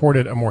teller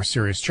supported a more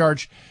serious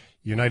charge.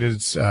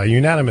 United's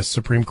unanimous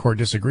Supreme Court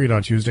disagreed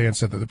on Tuesday and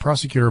said that the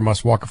prosecutor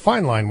must walk a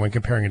fine line when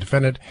comparing a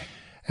defendant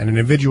and an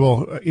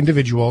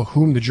individual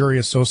whom the jury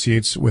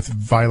associates with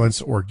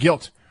violence or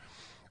guilt.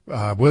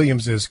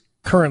 Williams is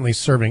currently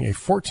serving a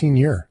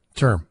 14-year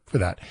term for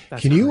that.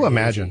 Can you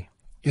imagine?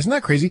 Isn't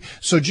that crazy?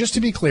 So just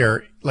to be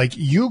clear, like,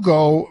 you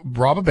go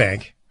rob a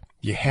bank,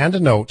 you hand a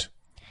note,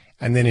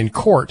 and then in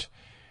court,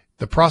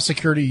 the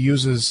prosecutor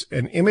uses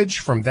an image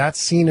from that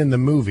scene in the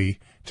movie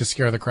to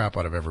scare the crap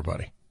out of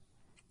everybody.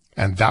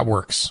 And that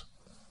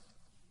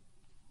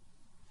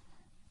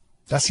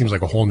seems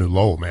like a whole new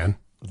low, man.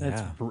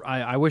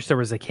 I wish there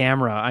was a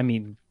camera. I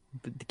mean,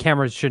 the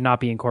cameras should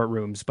not be in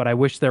courtrooms, but I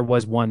wish there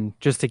was one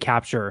just to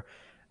capture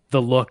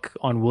the look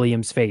on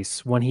Williams'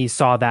 face when he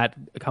saw that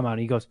come out.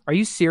 And he goes, "Are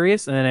you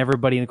serious?" And then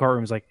everybody in the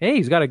courtroom is like, "Hey,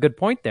 he's got a good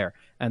point there."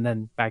 And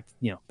then back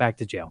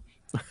to jail.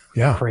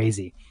 Yeah.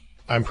 Crazy.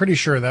 I'm pretty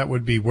sure that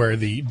would be where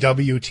the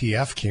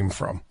WTF came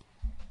from.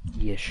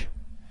 Yish.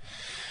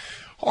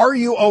 Are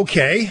you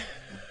okay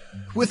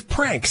with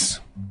pranks?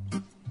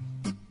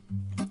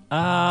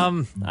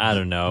 I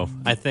don't know.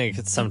 I think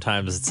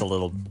sometimes it's a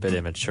little bit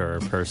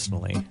immature,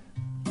 personally.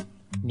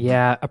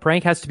 Yeah, a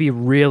prank has to be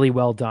really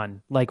well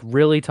done, like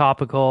really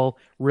topical,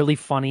 really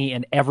funny,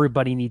 and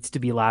everybody needs to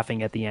be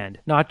laughing at the end.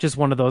 Not just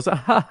one of those,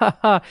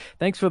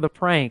 thanks for the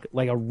prank,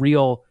 like a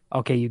real,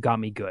 okay, you got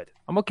me good.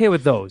 I'm okay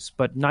with those,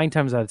 but 9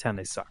 times out of 10,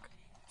 they suck.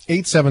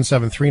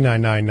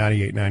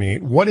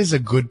 877-399-9898. What is a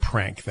good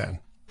prank then?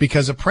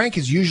 Because a prank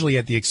is usually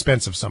at the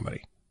expense of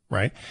somebody,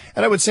 right?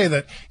 And I would say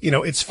that,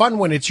 it's fun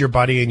when it's your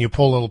buddy and you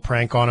pull a little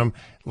prank on him,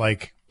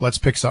 like, let's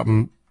pick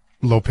something,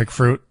 pick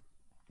fruit.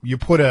 You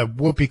put a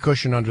whoopee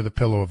cushion under the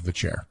pillow of the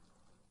chair.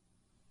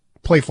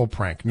 Playful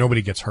prank.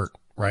 Nobody gets hurt,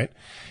 right?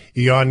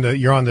 You're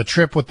on the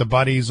trip with the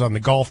buddies, on the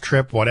golf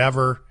trip,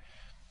 whatever.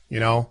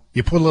 You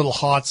put a little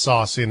hot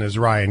sauce in his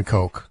rye and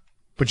Coke.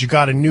 But you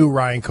got a new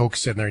rye and Coke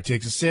sitting there. He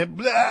takes a sip.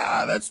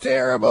 Blah, that's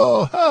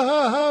terrible. Ha,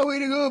 ha, ha. Way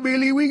to go,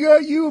 Billy. We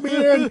got you,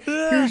 man.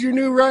 Here's your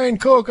new rye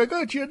and Coke. I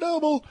got you a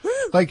double.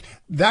 Like,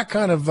 that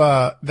kind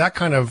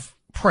of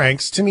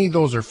pranks, to me,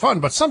 those are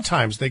fun. But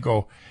sometimes they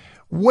go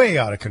way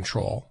out of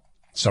control.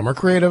 Some are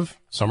creative.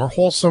 Some are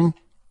wholesome.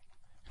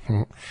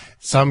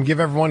 Some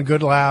give everyone a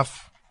good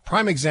laugh.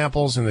 Prime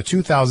examples in the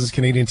 2000s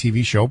Canadian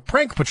TV show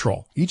Prank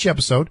Patrol. Each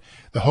episode,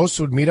 the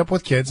hosts would meet up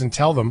with kids and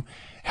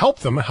help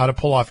them how to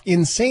pull off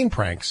insane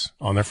pranks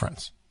on their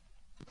friends.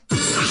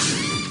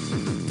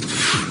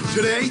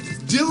 Today,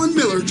 Dylan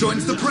Miller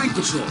joins the Prank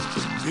Patrol.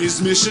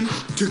 His mission,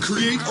 to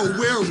create a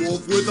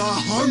werewolf with a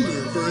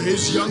hunger for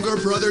his younger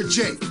brother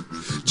Jake.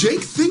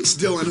 Jake thinks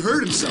Dylan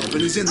hurt himself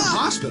and is in the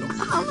hospital.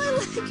 Oh, my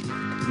leg.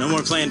 No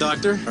more playing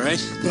doctor, all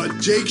right? But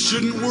Jake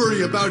shouldn't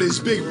worry about his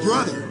big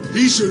brother.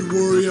 He should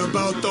worry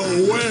about the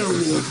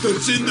werewolf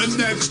that's in the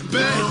next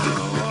bed.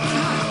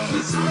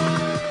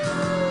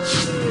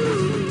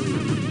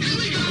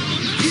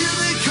 Here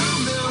they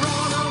come, they're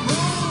on a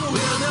roll.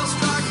 Well, they'll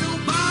strike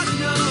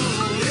nobody, no.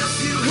 If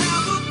you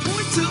have a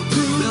point to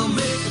prove, they'll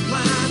make a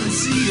plan and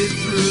see it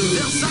through.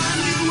 They'll sign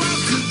you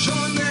up to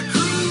join their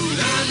crew.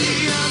 And the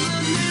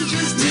other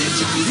ninjas did.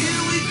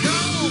 Here we go,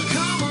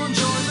 come on,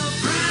 join the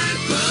Prank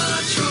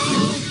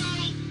Patrol.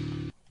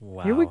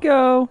 Wow. Here we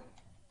go.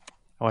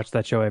 I watched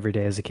that show every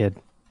day as a kid.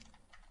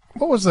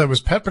 What was that? It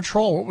was Pet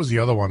Patrol? What was the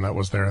other one that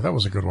was there? That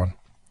was a good one.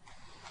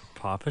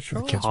 Paw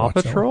Patrol? Paw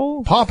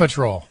Patrol? Paw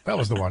Patrol. That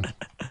was the one.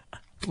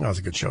 That was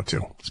a good show,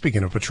 too.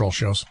 Speaking of patrol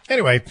shows.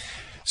 Anyway,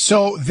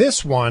 so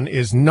this one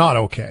is not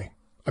okay.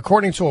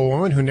 According to a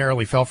woman who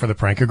narrowly fell for the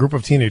prank, a group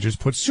of teenagers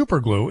put super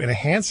glue in a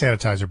hand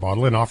sanitizer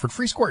bottle and offered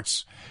free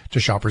squirts to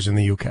shoppers in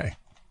the UK.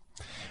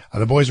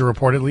 The boys were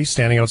reportedly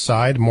standing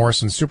outside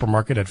Morrison's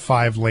supermarket at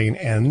 5 Lane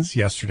Ends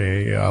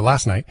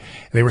last night.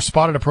 They were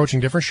spotted approaching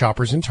different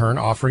shoppers in turn,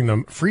 offering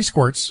them free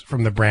squirts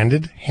from the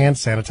branded hand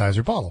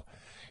sanitizer bottle.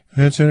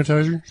 Hand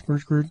sanitizer,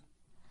 squirt.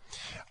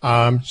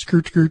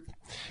 Squirt.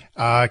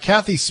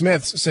 Kathy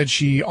Smith said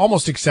she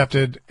almost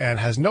accepted and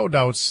has no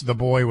doubts the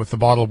boy with the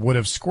bottle would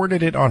have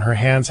squirted it on her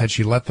hands had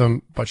she let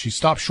them, but she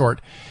stopped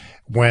short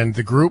when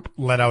the group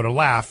let out a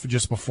laugh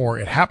just before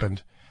it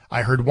happened,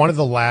 I heard one of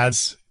the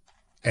lads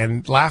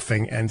and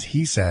laughing, and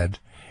he said,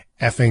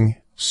 effing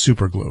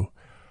super glue.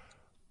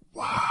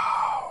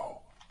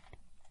 Wow.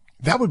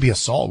 That would be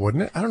assault,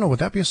 wouldn't it? I don't know. Would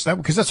that be assault?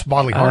 Because that's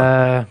bodily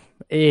harm.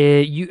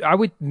 I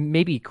would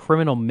maybe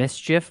criminal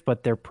mischief,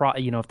 but they're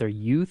if they're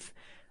youth.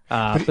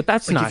 But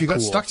that's not if you cool.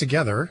 got stuck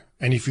together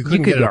and if you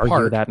couldn't get it apart.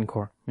 Argue that in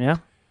court. Yeah.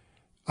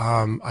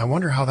 I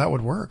wonder how that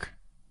would work.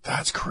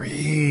 That's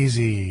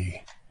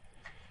crazy.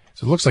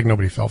 So it looks like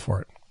nobody fell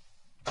for it.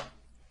 Can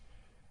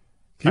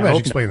you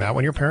imagine explaining that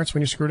when your parents, when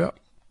you screwed up?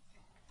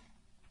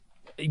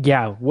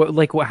 Yeah.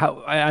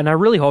 How? And I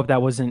really hope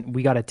that wasn't,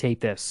 we got to tape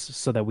this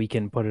so that we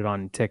can put it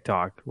on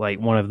TikTok. Like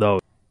one of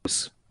those,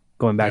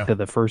 going back to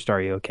the first Are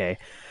You Okay?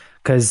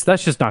 Because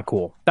that's just not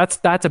cool. That's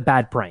a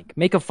bad prank.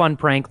 Make a fun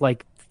prank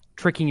like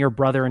tricking your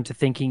brother into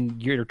thinking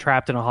you're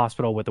trapped in a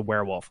hospital with a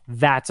werewolf.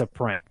 That's a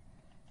prank.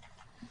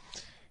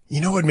 You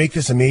know what would make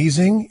this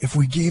amazing? If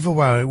we gave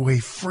away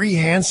free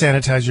hand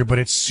sanitizer, but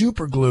it's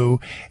super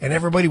glue, and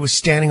everybody was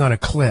standing on a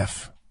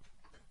cliff.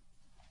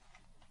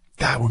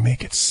 That would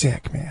make it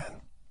sick, man.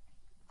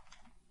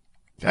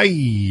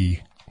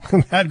 Hey,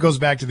 that goes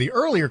back to the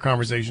earlier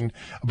conversation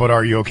about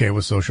Are You Okay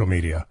with social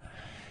media.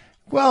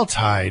 Well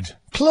tied.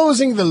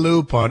 Closing the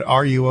loop on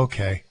Are You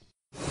Okay?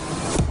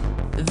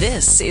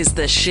 This is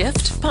the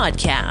Shift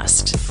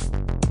Podcast.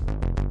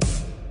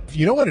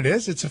 You know what it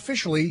is? It's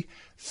officially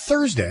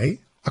Thursday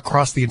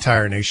across the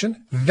entire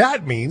nation.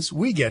 That means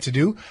we get to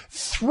do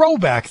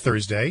Throwback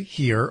Thursday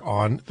here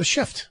on The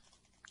Shift.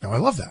 Now, I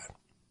love that.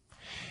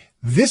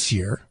 This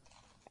year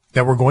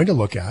that we're going to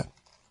look at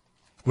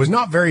was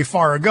not very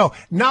far ago.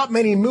 Not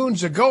many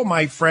moons ago,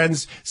 my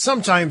friends.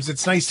 Sometimes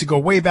it's nice to go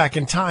way back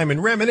in time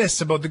and reminisce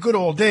about the good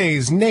old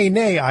days. Nay,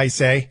 nay, I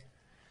say.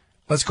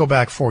 Let's go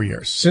back 4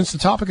 years. Since the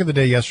topic of the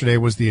day yesterday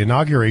was the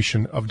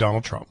inauguration of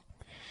Donald Trump,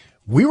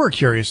 we were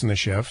curious in The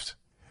Shift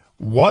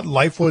what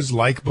life was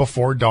like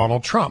before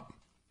Donald Trump.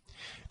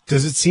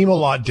 Does it seem a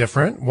lot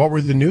different? What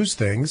were the news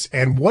things?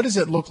 And what does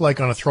it look like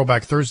on a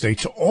Throwback Thursday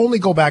to only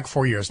go back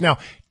 4 years? Now,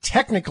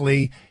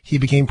 technically, he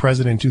became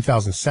president in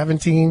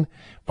 2017,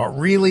 but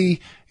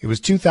really, it was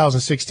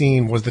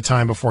 2016 was the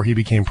time before he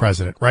became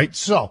president, right?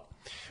 So,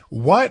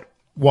 what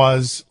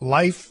was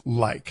life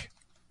like?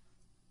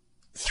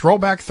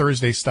 Throwback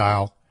Thursday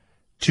style,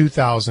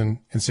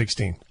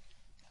 2016.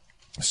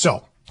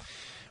 So,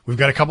 we've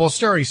got a couple of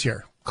stories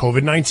here.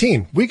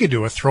 COVID-19. We could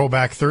do a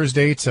Throwback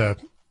Thursday to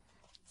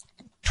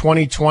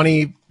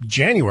 2020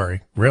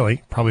 January,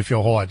 really. Probably feel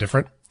a whole lot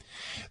different.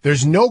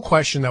 There's no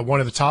question that one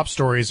of the top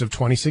stories of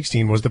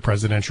 2016 was the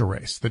presidential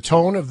race. The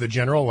tone of the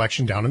general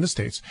election down in the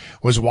States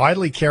was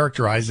widely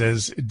characterized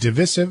as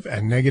divisive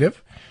and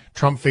negative.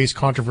 Trump faced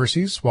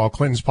controversies, while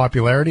Clinton's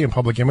popularity and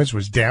public image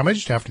was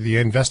damaged after the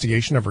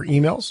investigation of her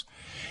emails.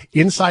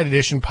 Inside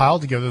Edition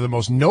piled together the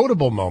most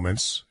notable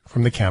moments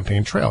from the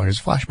campaign trail. Here's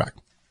a flashback.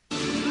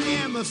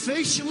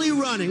 Officially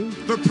running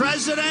for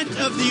President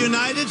of the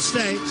United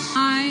States.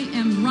 I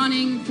am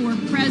running for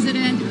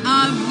President of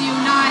the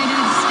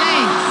United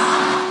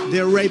States.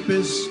 They're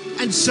rapists,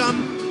 and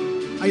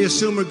some, I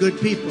assume, are good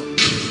people.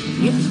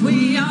 If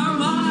we are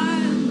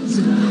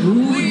wise,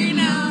 we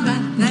know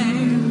that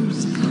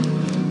there's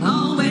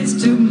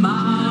always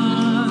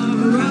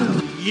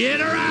tomorrow. Get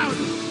her out!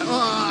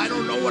 I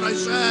don't know what I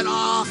said.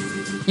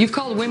 You've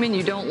called women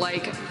you don't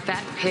like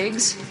fat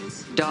pigs,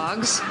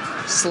 dogs,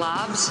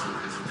 slobs,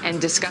 and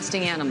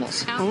disgusting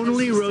animals.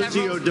 Only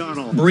Rosie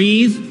O'Donnell.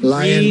 Breathe,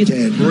 breathe,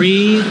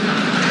 breathe.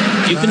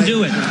 You can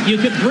do it. You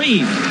can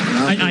breathe.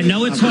 I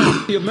know it's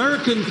hard. The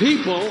American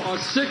people are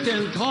sick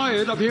and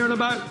tired of hearing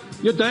about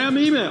your damn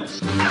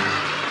emails.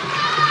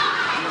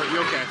 You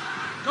okay?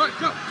 Go.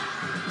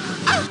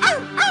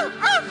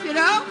 You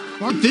know?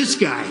 This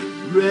guy.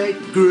 Great.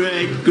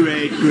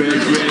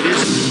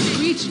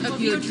 Reach of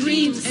your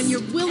dreams and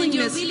your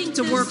willingness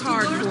to work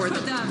hard for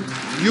them.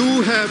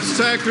 You have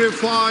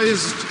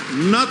sacrificed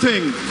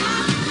nothing.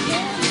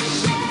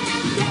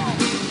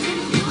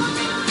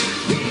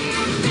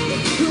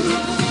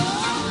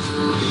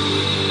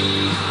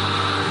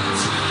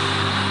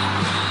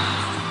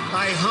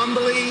 I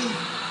humbly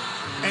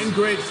and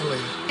gratefully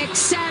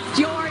accept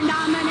your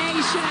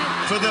nomination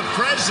for the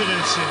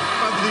presidency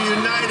of the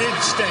United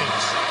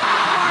States.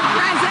 For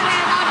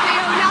President of the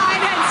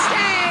United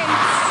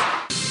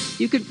States.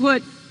 You could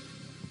put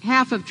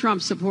half of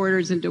Trump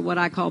supporters into what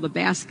I call the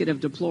basket of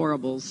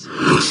deplorables.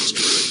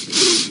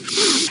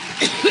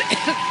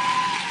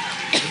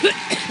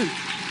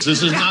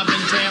 This has not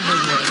been tampered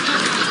with.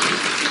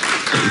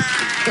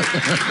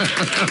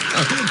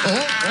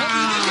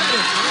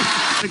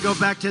 To go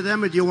back to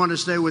them, or do you want to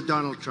stay with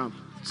Donald Trump?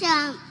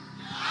 Trump.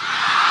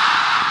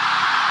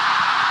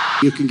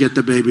 You can get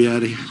the baby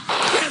out of here.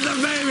 Get the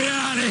baby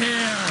out of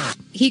here!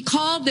 He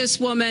called this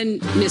woman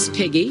Miss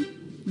Piggy.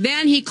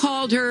 Then he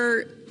called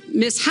her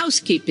Miss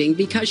Housekeeping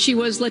because she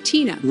was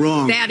Latina.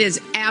 Wrong. That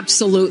is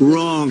absolutely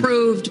wrong.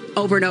 Proved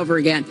over and over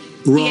again.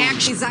 Wrong.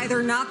 He's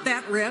either not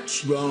that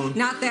rich, wrong,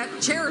 not that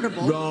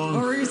charitable, wrong,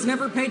 or he's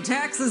never paid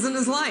taxes in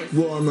his life.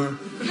 Warmer.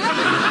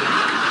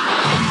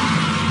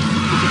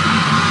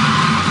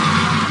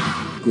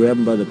 grab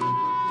him by the...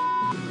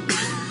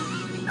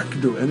 I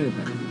can do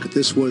anything.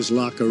 This was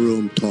locker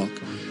room talk.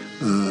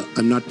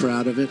 I'm not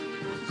proud of it.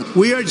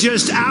 We are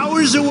just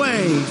hours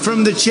away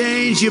from the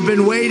change you've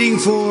been waiting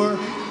for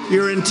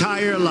your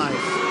entire life.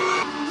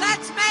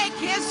 Let's make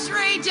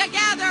history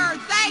together.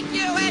 Thank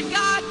you, and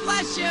God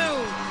bless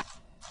you.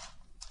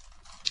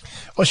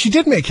 Well, she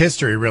did make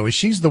history, really.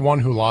 She's the one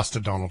who lost to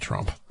Donald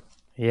Trump.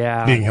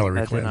 Yeah. Being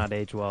Hillary Clinton. Clinton. That did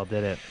not age well,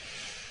 did it?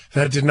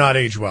 That did not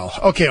age well.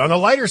 Okay, on the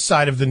lighter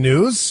side of the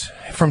news,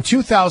 from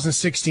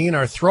 2016,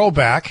 our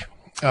throwback,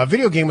 a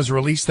video game was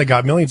released that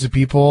got millions of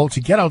people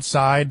to get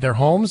outside their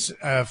homes,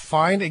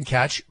 find and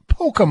catch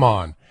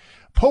Pokemon.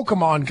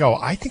 Pokemon Go.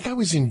 I think I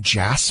was in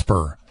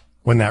Jasper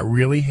when that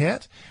really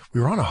hit.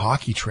 We were on a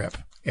hockey trip,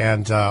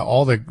 and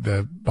all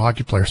the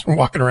hockey players were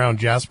walking around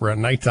Jasper at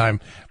nighttime.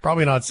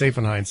 Probably not safe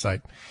in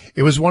hindsight.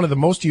 It was one of the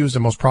most used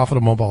and most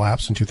profitable mobile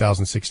apps in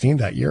 2016.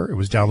 That year, it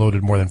was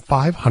downloaded more than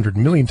 500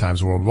 million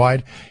times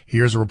worldwide.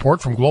 Here's a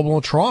report from Global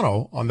in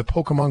Toronto on the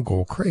Pokemon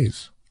Go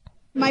craze.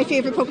 My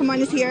favorite Pokemon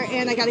is here,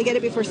 and I got to get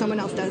it before someone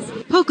else does.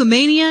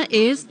 Pokemania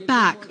is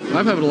back.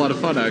 I'm having a lot of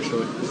fun,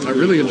 actually. I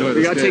really enjoy this game.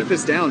 We got to take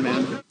this down,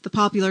 man. The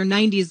popular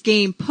 90s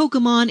game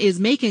Pokemon is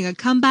making a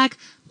comeback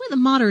with a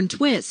modern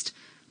twist.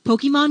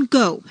 Pokemon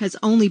Go has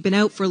only been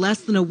out for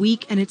less than a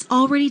week, and it's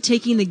already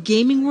taking the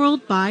gaming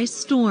world by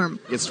storm.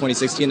 It's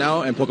 2016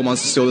 now, and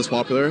Pokemon's still this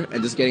popular,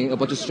 and just getting a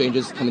bunch of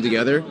strangers coming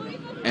together,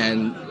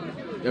 and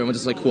everyone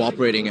just like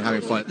cooperating and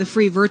having fun. The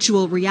free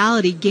virtual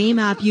reality game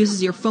app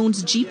uses your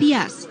phone's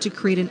GPS to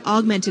create an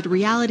augmented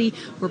reality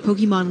where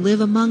Pokemon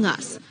live among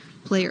us.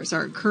 Players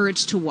are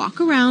encouraged to walk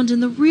around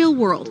in the real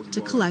world to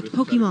collect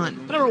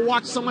Pokemon. I never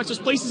walked so much. There's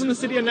places in the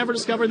city I never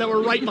discovered that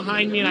were right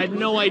behind me, and I had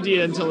no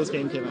idea until this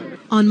game came out.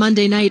 On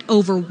Monday night,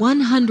 over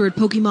 100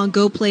 Pokemon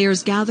Go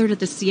players gathered at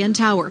the CN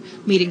Tower,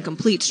 meeting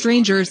complete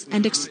strangers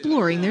and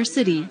exploring their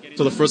city.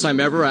 So the first time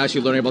ever, I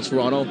actually learning about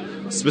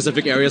Toronto,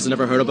 specific areas I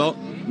never heard about,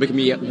 making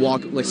me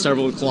walk like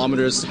several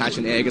kilometers to hatch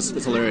an egg. It's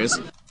hilarious.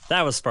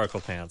 That was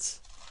Sparkle Pants.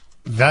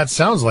 That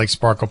sounds like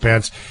Sparkle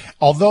Pants,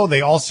 although they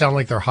all sound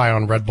like they're high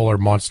on Red Bull or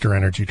Monster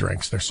energy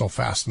drinks. They're so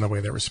fast in the way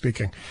they were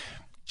speaking.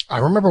 I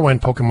remember when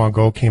Pokemon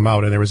Go came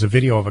out and there was a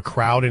video of a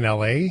crowd in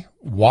LA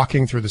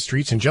walking through the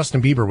streets, and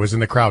Justin Bieber was in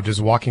the crowd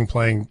just walking,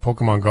 playing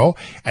Pokemon Go,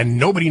 and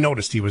nobody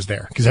noticed he was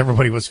there because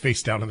everybody was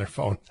face down on their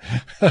phone.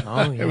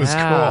 Oh, It was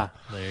cool.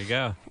 There you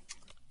go.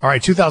 All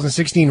right,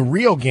 2016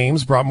 Rio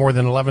Games brought more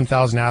than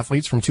 11,000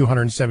 athletes from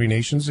 270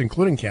 nations,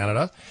 including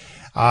Canada,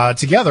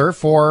 together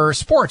for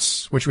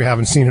sports, which we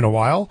haven't seen in a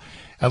while,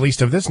 at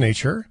least of this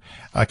nature.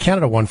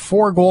 Canada won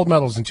 4 gold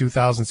medals in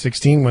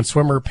 2016 when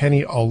swimmer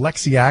Penny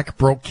Oleksiak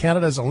broke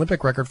Canada's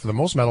Olympic record for the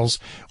most medals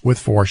with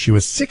 4. She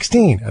was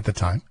 16 at the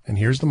time, and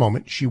here's the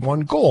moment she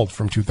won gold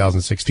from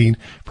 2016,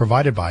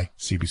 provided by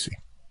CBC.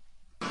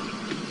 Going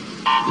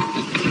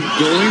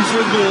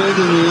for gold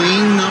in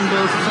lane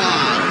number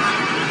 5.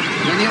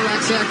 Penny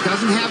Oleksiak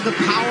doesn't have the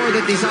power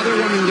that these other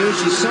women do.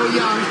 She's so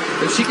young.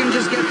 If she can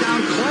just get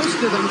down close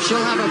to them,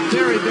 she'll have a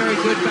very, very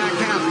good back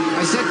half.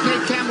 I said Kate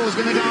Campbell was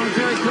going to go down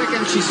very quick,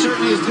 and she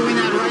certainly is doing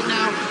that right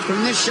now.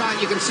 From this shot,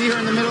 you can see her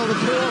in the middle of the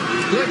pool.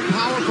 Good,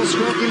 powerful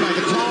stroking by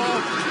the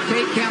tall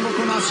Kate Campbell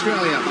from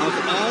Australia. Of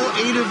all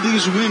 8 of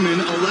these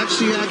women,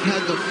 Oleksiak had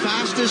the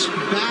fastest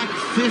back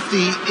 50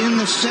 in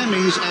the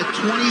semis at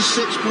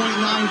 26.93.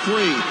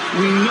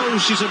 We know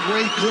she's a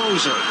great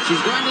closer.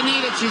 She's going to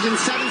need it. She's in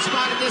 7th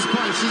spot at this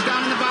point. She's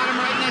down in the bottom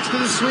right next to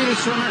the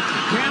Swedish swimmer.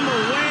 Campbell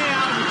way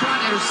out in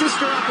front. Her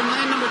sister up in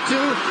lane number 2.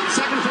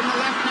 Second from the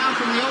left now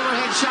from the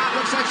overhead shot.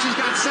 Looks like she's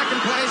got second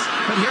place.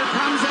 But here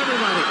comes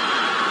everybody.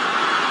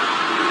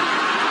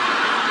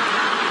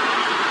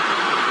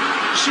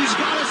 She's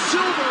got a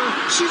silver.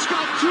 She's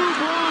got 2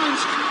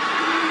 bronze.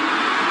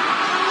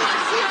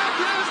 Oleksiak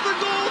has the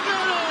gold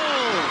medal.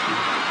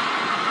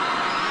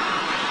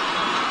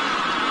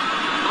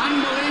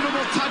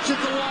 Unbelievable touch at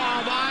the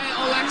wall by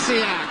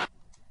Oleksiak.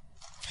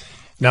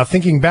 Now,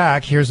 thinking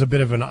back, here's a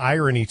bit of an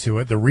irony to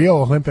it. The Rio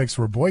Olympics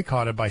were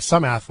boycotted by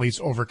some athletes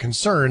over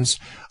concerns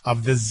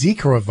of the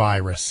Zika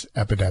virus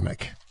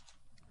epidemic.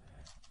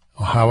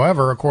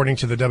 However, according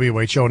to the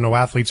WHO, no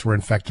athletes were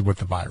infected with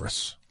the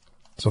virus.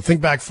 So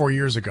think back 4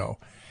 years ago,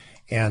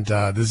 and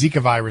the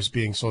Zika virus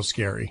being so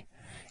scary.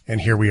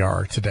 And here we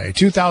are today.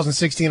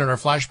 2016 on our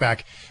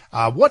flashback.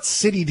 What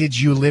city did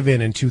you live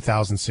in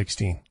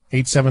 2016?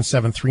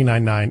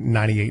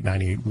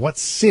 877-399-9898. What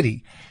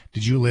city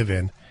did you live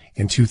in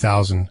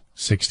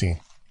 2016?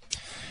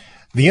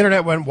 The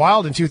internet went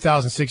wild in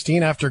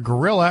 2016 after a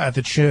gorilla at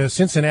the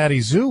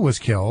Cincinnati Zoo was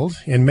killed.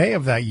 In May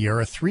of that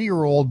year, a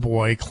 3-year-old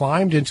boy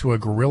climbed into a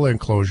gorilla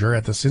enclosure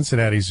at the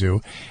Cincinnati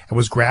Zoo and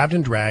was grabbed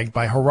and dragged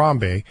by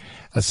Harambe,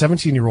 a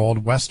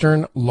 17-year-old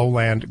western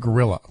lowland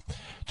gorilla.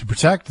 To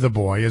protect the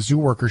boy, a zoo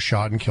worker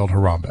shot and killed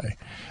Harambe.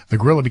 The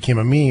gorilla became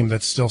a meme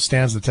that still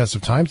stands the test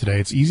of time today.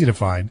 It's easy to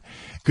find.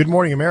 Good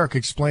Morning America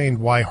explained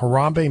why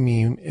Harambe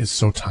meme is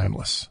so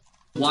timeless.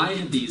 Why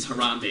have these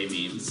Harambe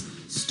memes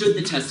stood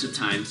the test of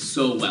time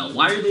so well?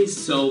 Why are they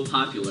so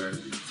popular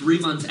 3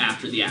 months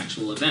after the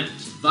actual event.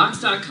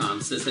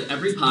 Vox.com says that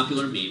every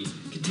popular meme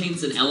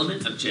contains an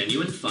element of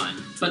genuine fun,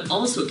 but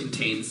also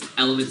contains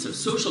elements of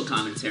social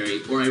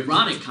commentary or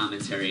ironic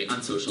commentary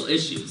on social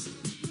issues.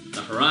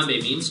 The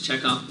Harambe memes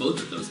check off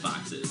both of those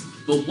boxes.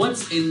 But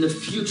what's in the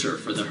future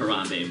for the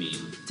Harambe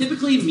meme?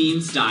 Typically,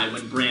 memes die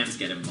when brands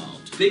get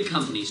involved. Big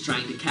companies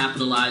trying to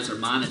capitalize or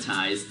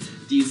monetize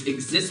these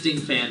existing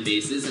fan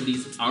bases and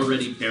these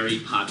already very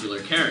popular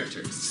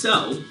characters.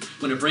 So,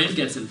 when a brand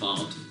gets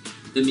involved,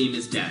 the meme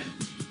is dead.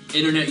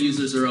 Internet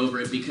users are over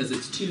it because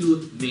it's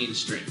too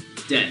mainstream.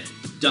 Dead.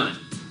 Done.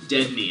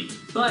 Dead meme.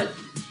 But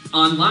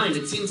online,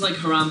 it seems like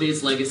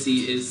Harambe's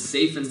legacy is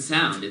safe and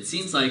sound. It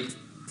seems like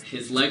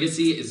his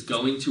legacy is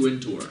going to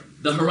endure.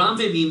 The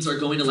Harambe memes are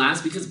going to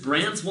last because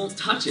brands won't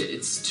touch it.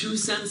 It's too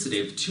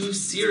sensitive, too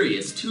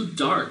serious, too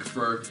dark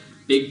for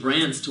big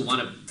brands to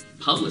want to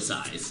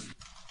publicize.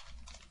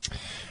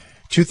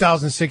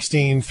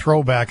 2016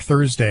 Throwback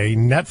Thursday,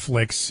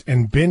 Netflix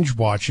and binge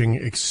watching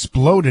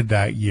exploded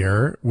that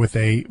year with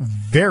a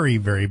very,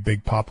 very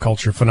big pop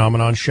culture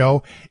phenomenon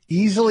show,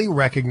 easily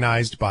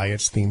recognized by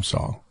its theme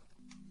song.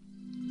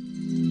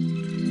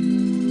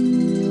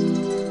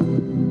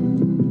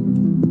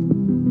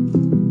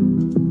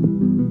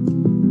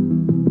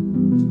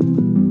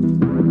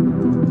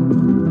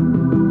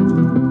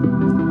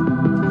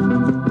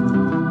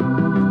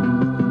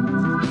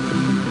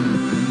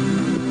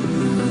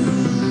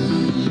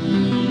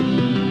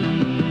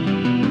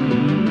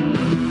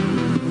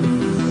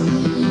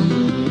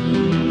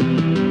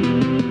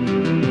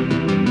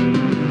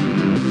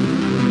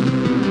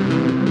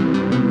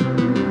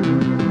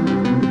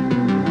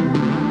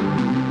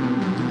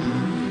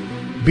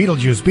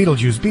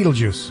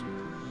 Beetlejuice.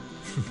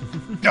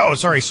 Oh,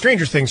 sorry,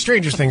 Stranger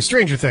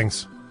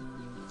Things.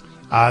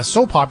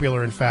 So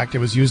popular, in fact, it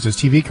was used as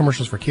TV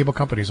commercials for cable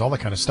companies, all that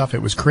kind of stuff.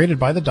 It was created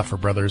by the Duffer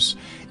Brothers,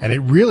 and it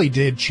really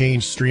did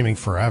change streaming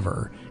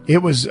forever. It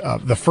was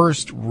the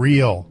first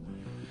real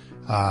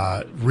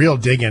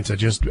dig into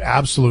just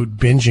absolute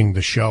binging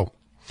the show.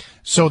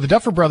 So the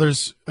Duffer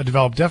Brothers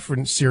developed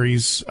different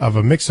series of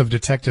a mix of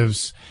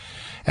detectives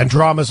and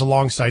dramas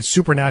alongside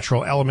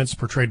supernatural elements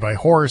portrayed by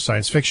horror,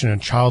 science fiction,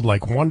 and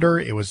childlike wonder.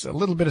 It was a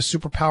little bit of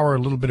superpower,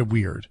 a little bit of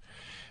weird.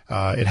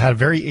 It had a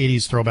very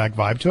 80s throwback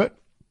vibe to it.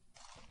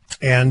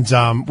 And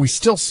we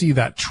still see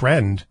that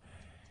trend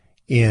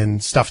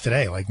in stuff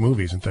today, like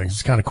movies and things.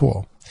 It's kind of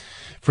cool.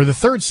 For the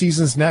third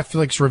seasons,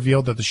 Netflix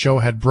revealed that the show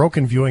had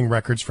broken viewing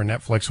records for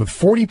Netflix, with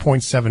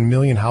 40.7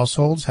 million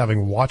households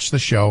having watched the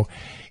show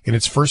in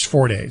its first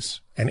 4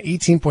 days, and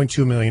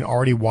 18.2 million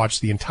already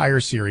watched the entire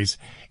series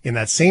in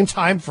that same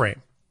time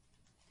frame.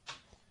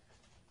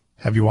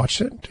 Have you watched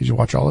it? Did you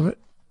watch all of it?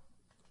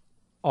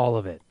 All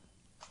of it.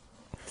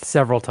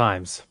 Several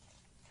times.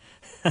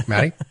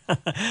 Maddie?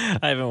 I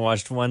haven't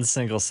watched one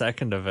single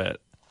second of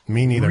it.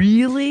 Me neither.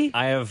 Really?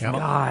 I have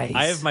Guys.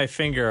 I have my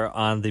finger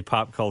on the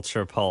pop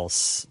culture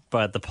pulse,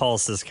 but the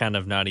pulse is kind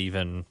of not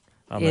even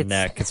on the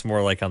neck. It's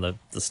more like on the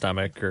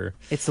stomach. Or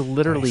it's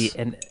literally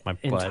an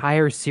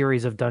entire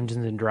series of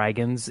Dungeons and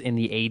Dragons in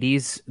the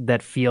 80s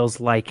that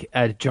feels like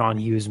a John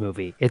Hughes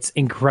movie. It's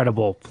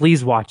incredible.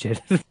 Please watch it.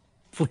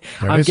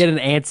 I'm getting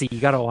antsy. You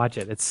got to watch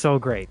it. It's so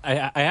great.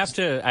 I have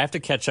to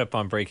catch up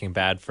on Breaking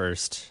Bad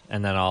first,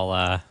 and then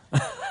I'll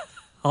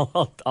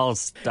I'll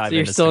dive so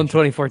you're still in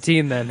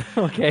 2014 then.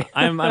 Okay.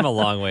 I'm a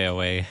long way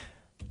away.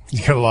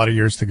 You got a lot of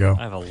years to go.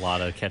 I have a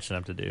lot of catching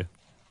up to do.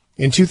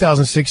 In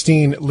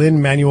 2016,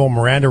 Lin-Manuel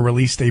Miranda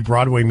released a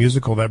Broadway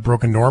musical that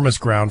broke enormous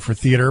ground for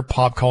theater,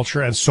 pop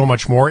culture, and so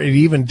much more. It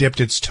even dipped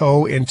its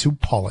toe into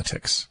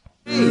politics.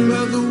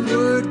 Well, the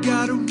word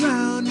got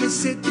around. They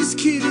said this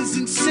kid is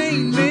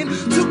insane, man.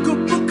 Took a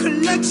book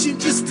collection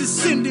just to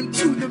send him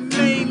to the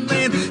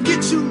mainland.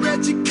 Get your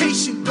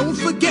education, don't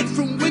forget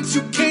from whence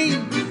you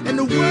came. And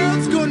the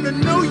world's gonna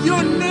know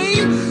your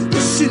name.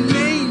 What's your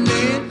name,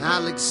 man?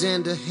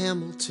 Alexander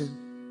Hamilton.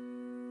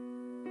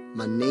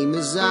 My name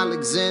is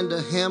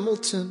Alexander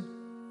Hamilton.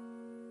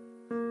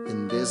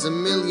 And there's a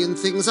million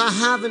things I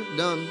haven't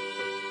done.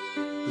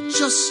 But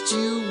just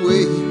you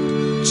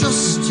wait,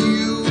 just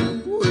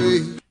you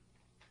wait.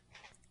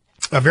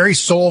 A very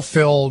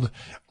soul-filled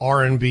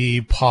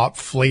R&B pop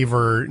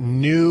flavor,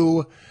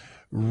 new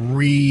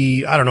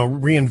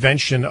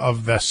reinvention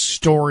of the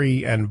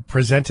story and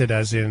presented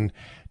as in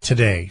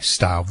today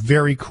style.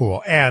 Very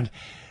cool. And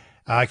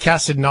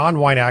casted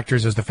non-white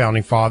actors as the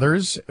founding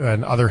fathers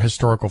and other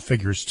historical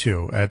figures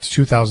too. At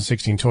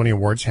 2016 Tony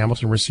Awards,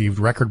 Hamilton received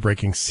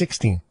record-breaking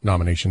 16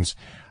 nominations,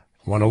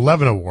 won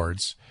 11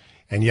 awards.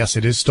 And yes,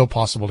 it is still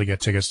possible to get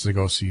tickets to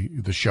go see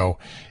the show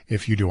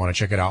if you do want to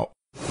check it out.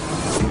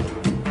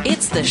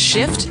 It's the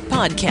Shift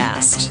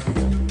Podcast.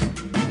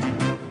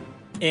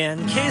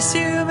 In case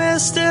you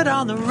missed it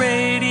on the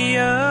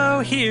radio,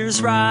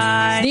 here's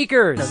Ryan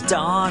Sneakers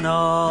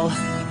O'Donnell.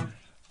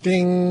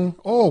 Ding.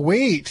 Oh,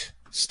 wait.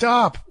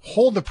 Stop.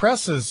 Hold the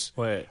presses.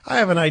 Wait. I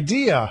have an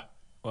idea.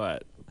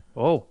 What?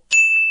 Oh.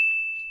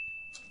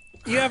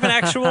 You have an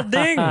actual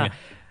ding.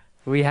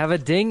 We have a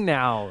ding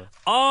now.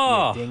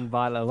 Oh, ding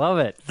bot. I love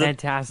it.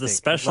 Fantastic. The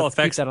special Let's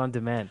effects keep that on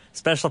demand.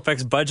 Special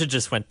effects budget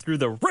just went through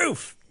the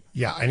roof.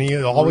 Yeah, and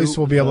you always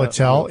will be able to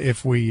tell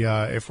if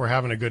we're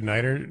having a good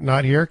night or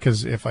not here,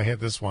 because if I hit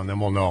this one, then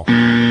we'll know.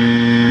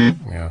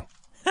 Yeah.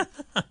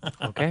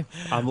 Okay.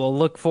 We'll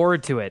look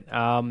forward to it.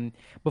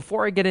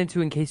 Before I get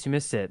into In Case You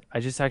Missed It, I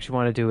just actually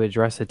wanted to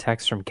address a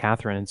text from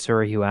Catherine in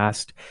Surrey who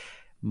asked,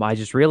 I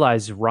just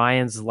realized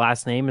Ryan's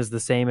last name is the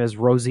same as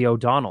Rosie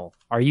O'Donnell.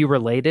 Are you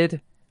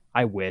related?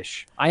 I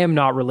wish. I am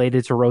not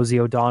related to Rosie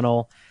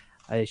O'Donnell.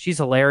 She's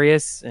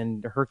hilarious,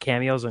 and her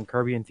cameos on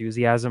Curb Your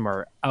Enthusiasm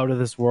are out of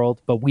this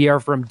world, but we are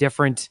from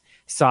different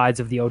sides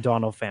of the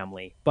O'Donnell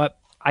family. But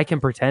I can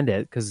pretend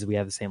it because we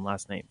have the same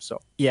last name.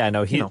 So yeah,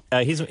 no,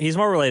 he's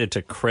more related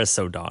to Chris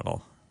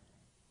O'Donnell.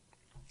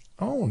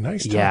 Oh,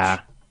 nice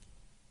touch.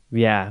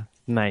 Yeah,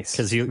 nice.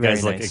 Because you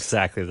guys look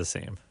exactly the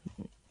same.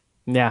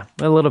 Yeah,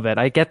 a little bit.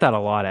 I get that a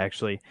lot,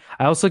 actually.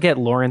 I also get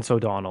Lawrence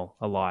O'Donnell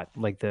a lot,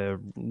 like the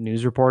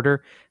news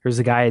reporter. There's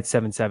a guy at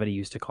 770 who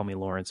used to call me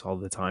Lawrence all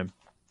the time.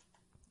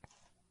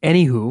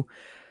 Anywho,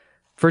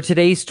 for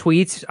today's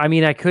tweets, I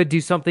mean, I could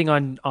do something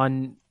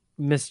on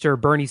Mr.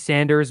 Bernie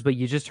Sanders, but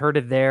you just heard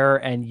it there,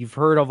 and you've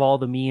heard of all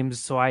the memes,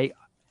 so I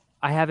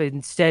have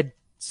instead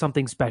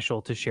something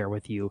special to share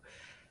with you,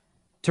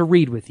 to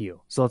read with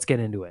you. So let's get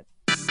into it.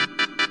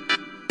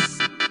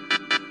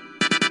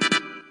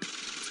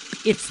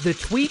 It's the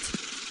tweet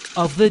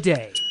of the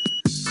day.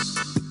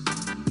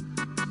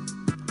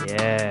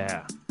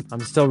 Yeah,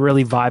 I'm still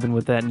really vibing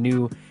with that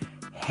new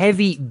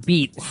heavy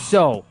beat.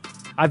 So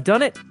I've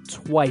done it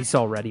twice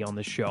already on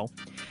the show.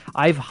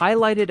 I've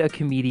highlighted a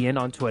comedian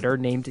on Twitter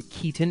named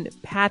Keaton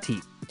Patty.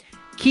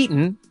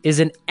 Keaton is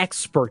an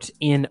expert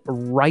in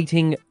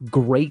writing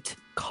great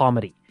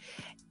comedy.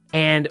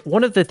 And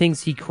one of the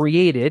things he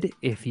created,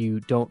 if you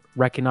don't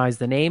recognize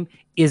the name,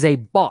 is a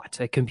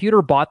bot, a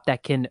computer bot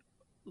that can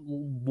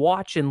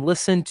watch and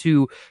listen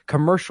to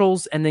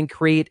commercials and then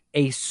create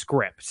a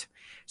script.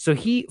 So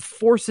he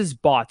forces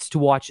bots to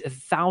watch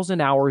 1,000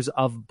 hours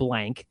of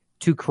blank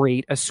to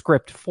create a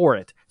script for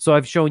it. So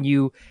I've shown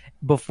you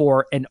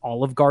before an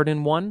Olive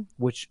Garden one,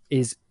 which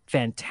is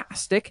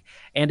fantastic,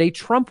 and a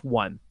Trump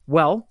one.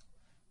 Well,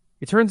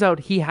 it turns out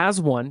he has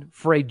one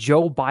for a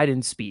Joe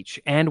Biden speech.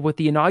 And with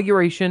the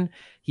inauguration,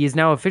 he is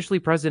now officially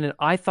president.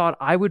 I thought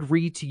I would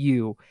read to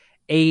you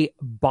a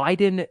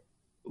Biden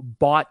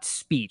bot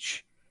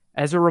speech.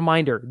 As a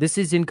reminder, this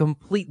is in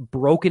complete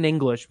broken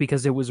English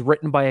because it was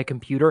written by a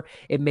computer.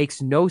 It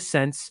makes no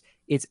sense.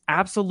 It's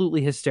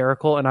absolutely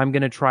hysterical, and I'm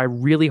going to try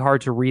really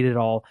hard to read it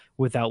all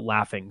without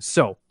laughing.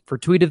 So, for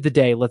Tweet of the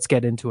Day, let's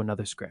get into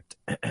another script.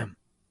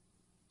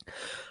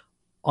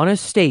 On a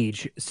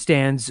stage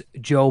stands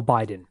Joe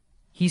Biden.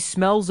 He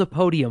smells a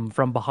podium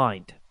from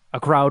behind.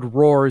 A crowd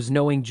roars,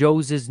 knowing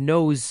Joe's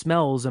nose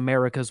smells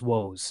America's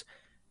woes.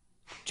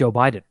 Joe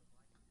Biden.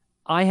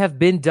 I have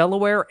been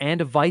Delaware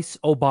and Vice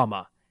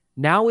Obama.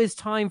 Now is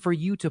time for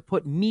you to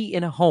put me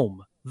in a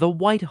home, the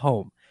White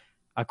Home.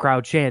 A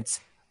crowd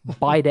chants,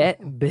 Bidet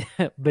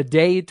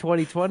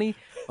 2020?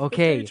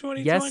 Okay, Bidet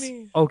 2020.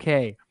 Yes,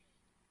 okay.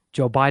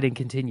 Joe Biden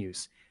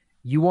continues,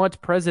 you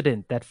want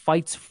president that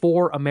fights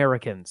for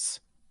Americans.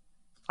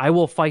 I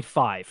will fight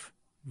 5.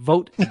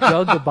 Vote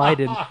Doug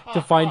Biden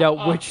to find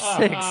out which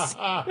 6.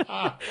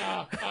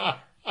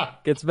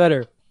 Gets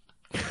better.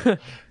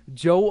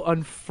 Joe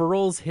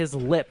unfurls his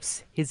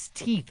lips. His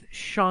teeth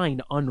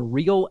shine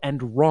unreal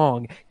and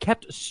wrong,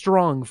 kept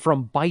strong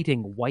from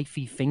biting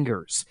wifey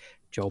fingers.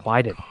 Joe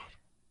Biden.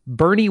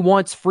 Bernie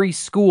wants free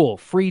school,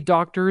 free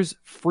doctors,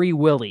 free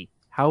Willie.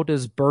 How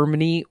does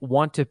Bernie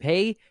want to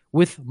pay?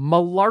 With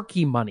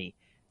malarkey money.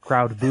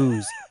 Crowd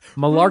boos.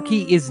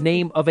 Malarkey is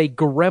name of a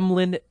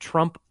gremlin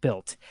Trump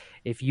built.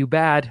 If you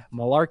bad,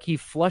 malarkey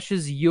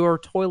flushes your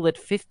toilet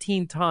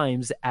 15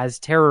 times as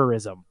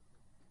terrorism.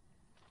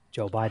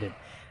 Joe Biden.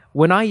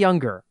 When I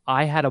younger,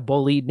 I had a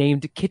bully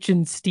named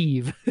Kitchen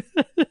Steve,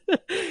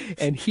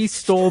 and he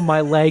stole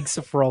my legs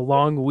for a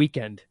long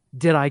weekend.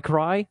 Did I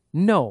cry?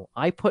 No,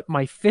 I put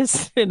my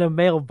fist in a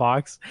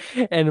mailbox,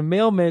 and a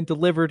mailman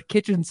delivered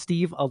Kitchen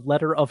Steve a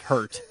letter of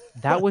hurt.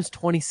 That was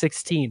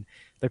 2016.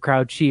 The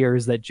crowd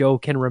cheers that Joe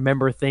can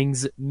remember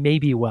things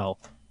maybe well.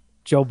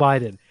 Joe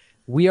Biden.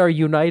 We are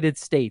United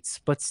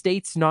States, but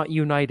states not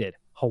united.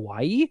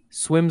 Hawaii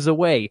swims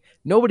away.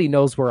 Nobody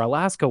knows where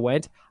Alaska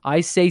went.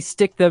 I say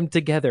stick them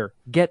together.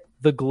 Get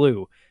the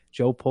glue.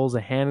 Joe pulls a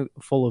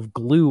handful of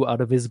glue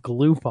out of his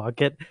glue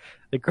pocket.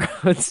 The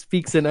crowd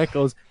speaks and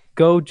echoes,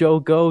 go, Joe,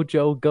 go,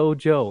 Joe, go,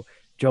 Joe.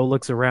 Joe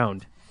looks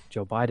around.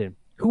 Joe Biden.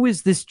 Who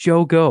is this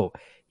Joe Go?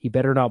 He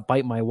better not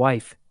bite my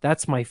wife.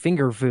 That's my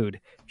finger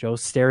food. Joe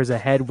stares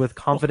ahead with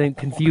confident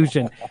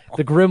confusion.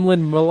 The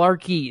gremlin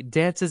malarkey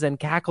dances and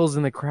cackles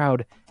in the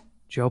crowd.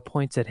 Joe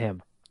points at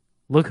him.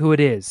 Look who it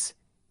is.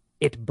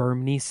 It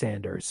Bernie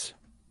Sanders.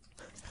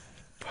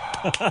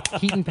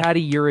 Keaton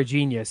Patty, you're a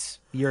genius.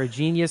 You're a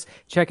genius.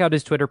 Check out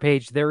his Twitter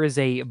page. There is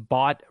a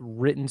bot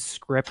written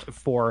script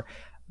for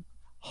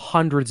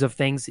hundreds of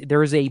things.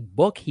 There is a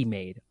book he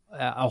made,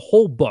 a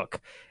whole book.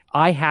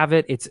 I have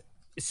it. It's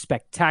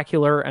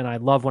spectacular, and I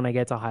love when I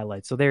get to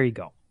highlights. So there you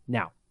go.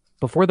 Now,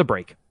 before the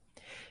break,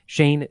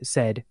 Shane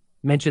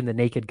mentioned The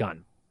Naked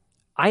Gun.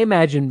 I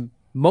imagine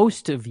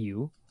most of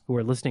you who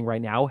are listening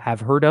right now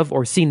have heard of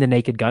or seen The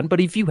Naked Gun, but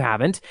if you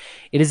haven't,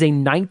 it is a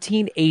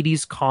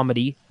 1980s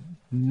comedy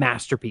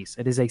masterpiece.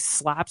 It is a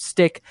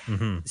slapstick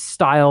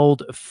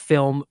styled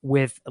film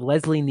with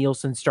Leslie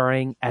Nielsen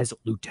starring as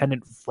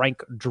Lieutenant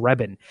Frank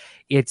Drebin.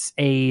 It's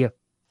a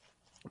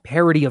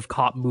parody of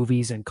cop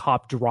movies and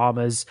cop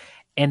dramas,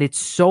 and it's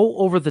so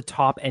over the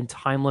top and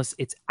timeless.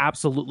 It's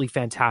absolutely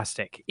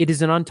fantastic. It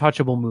is an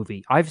untouchable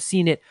movie. I've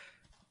seen it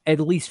at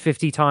least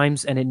 50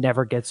 times and it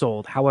never gets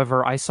old.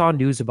 However, I saw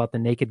news about The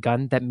Naked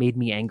Gun that made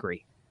me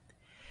angry.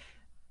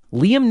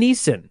 Liam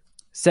Neeson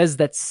says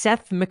that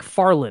Seth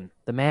MacFarlane,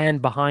 the man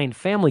behind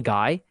Family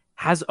Guy,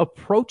 has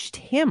approached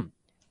him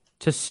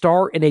to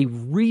star in a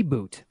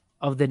reboot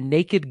of The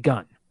Naked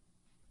Gun.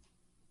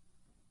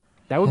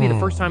 That would be the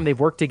first time they've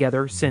worked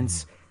together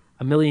since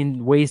A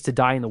Million Ways to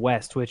Die in the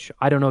West, which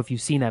I don't know if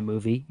you've seen that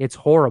movie. It's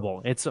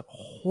horrible. It's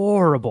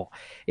horrible.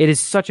 It is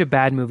such a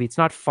bad movie. It's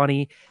not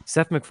funny.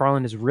 Seth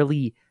MacFarlane is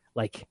really,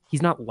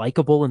 he's not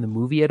likable in the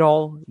movie at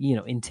all.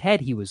 In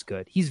Ted, he was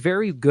good. He's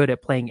very good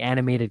at playing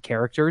animated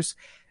characters.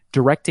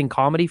 Directing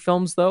comedy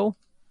films, though,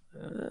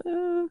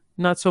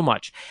 not so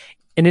much.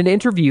 In an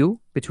interview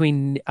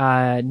between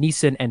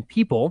Neeson and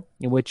People,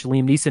 in which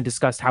Liam Neeson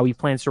discussed how he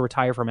plans to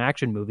retire from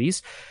action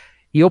movies,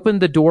 he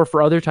opened the door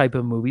for other type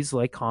of movies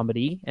like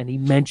comedy, and he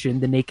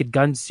mentioned the Naked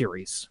Gun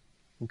series.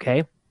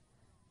 Okay?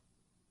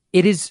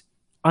 It is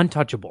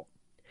untouchable.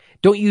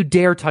 Don't you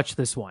dare touch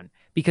this one.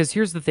 Because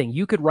here's the thing.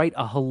 You could write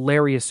a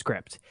hilarious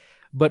script,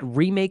 but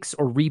remakes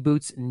or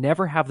reboots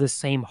never have the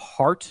same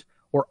heart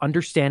or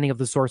understanding of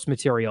the source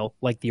material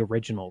like the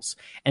originals.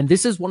 And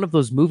this is one of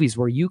those movies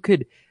where you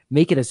could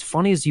make it as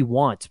funny as you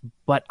want,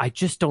 but I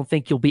just don't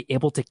think you'll be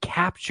able to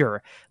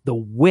capture the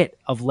wit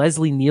of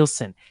Leslie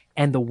Nielsen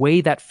and the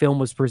way that film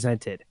was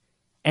presented.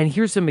 And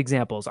here's some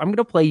examples. I'm going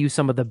to play you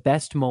some of the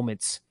best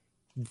moments.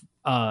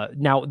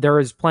 Now, there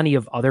is plenty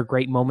of other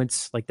great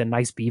moments, like the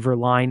Nice Beaver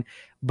line,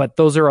 but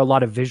those are a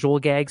lot of visual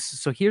gags.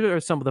 So here are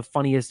some of the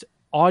funniest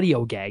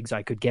audio gags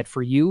I could get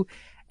for you.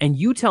 And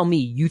you tell me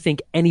you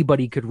think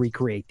anybody could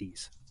recreate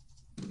these.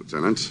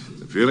 Lieutenant,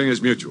 the feeling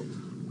is mutual.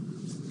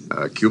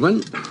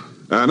 Cuban?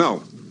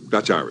 No,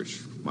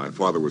 Dutch-Irish. My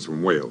father was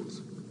from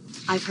Wales.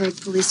 I've heard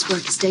police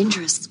work is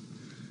dangerous.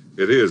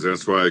 It is.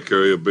 That's why I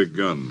carry a big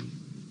gun.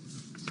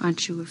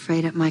 Aren't you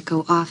afraid it might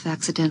go off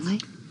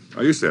accidentally?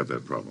 I used to have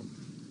that problem.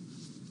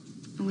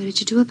 And what did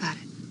you do about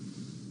it?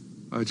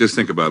 I just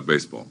think about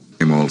baseball.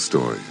 Same old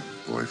story.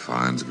 Boy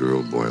finds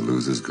girl, boy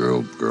loses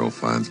girl, girl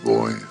finds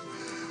boy.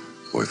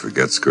 Boy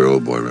forgets girl,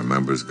 boy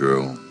remembers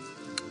girl.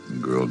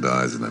 And girl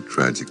dies in a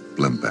tragic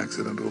blimp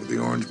accident over the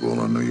Orange Bowl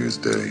on New Year's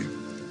Day.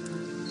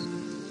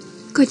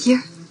 Good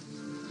year?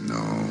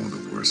 No,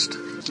 the worst.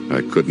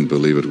 I couldn't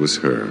believe it was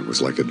her. It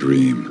was like a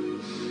dream.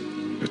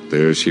 But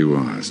there she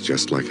was,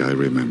 just like I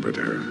remembered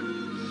her.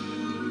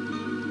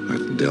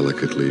 That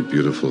delicately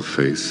beautiful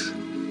face.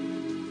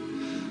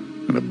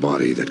 And a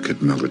body that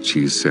could melt a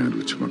cheese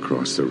sandwich from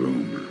across the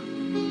room.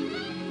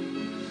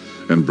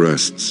 And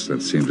breasts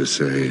that seemed to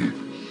say,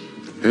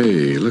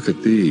 hey, look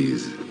at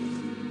these.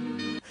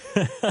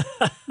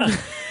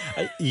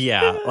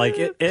 Yeah,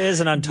 it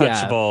is an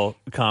untouchable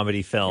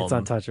comedy film. It's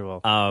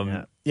untouchable.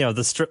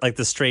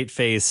 The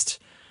straight-faced,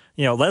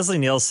 Leslie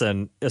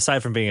Nielsen,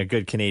 aside from being a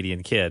good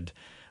Canadian kid,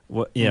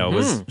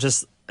 was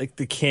just like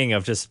the king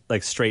of just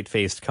like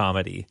straight-faced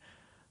comedy.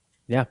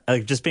 Yeah,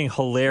 like just being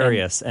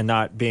hilarious and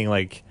not being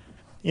like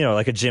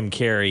a Jim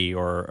Carrey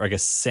or I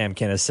guess Sam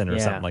Kinison or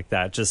something like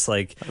that. Just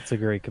like that's a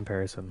great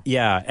comparison.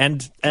 Yeah,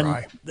 and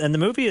the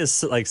movie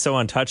is like so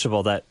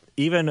untouchable that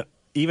even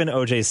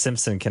O.J.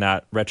 Simpson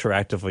cannot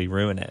retroactively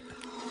ruin it.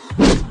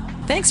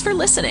 Thanks for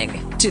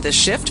listening to the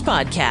Shift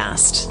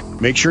Podcast.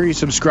 Make sure you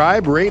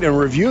subscribe, rate, and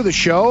review the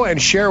show and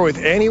share with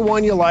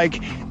anyone you like.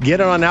 Get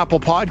it on Apple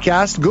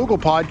Podcasts, Google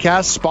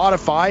Podcasts,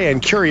 Spotify,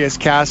 and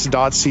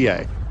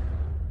CuriousCast.ca.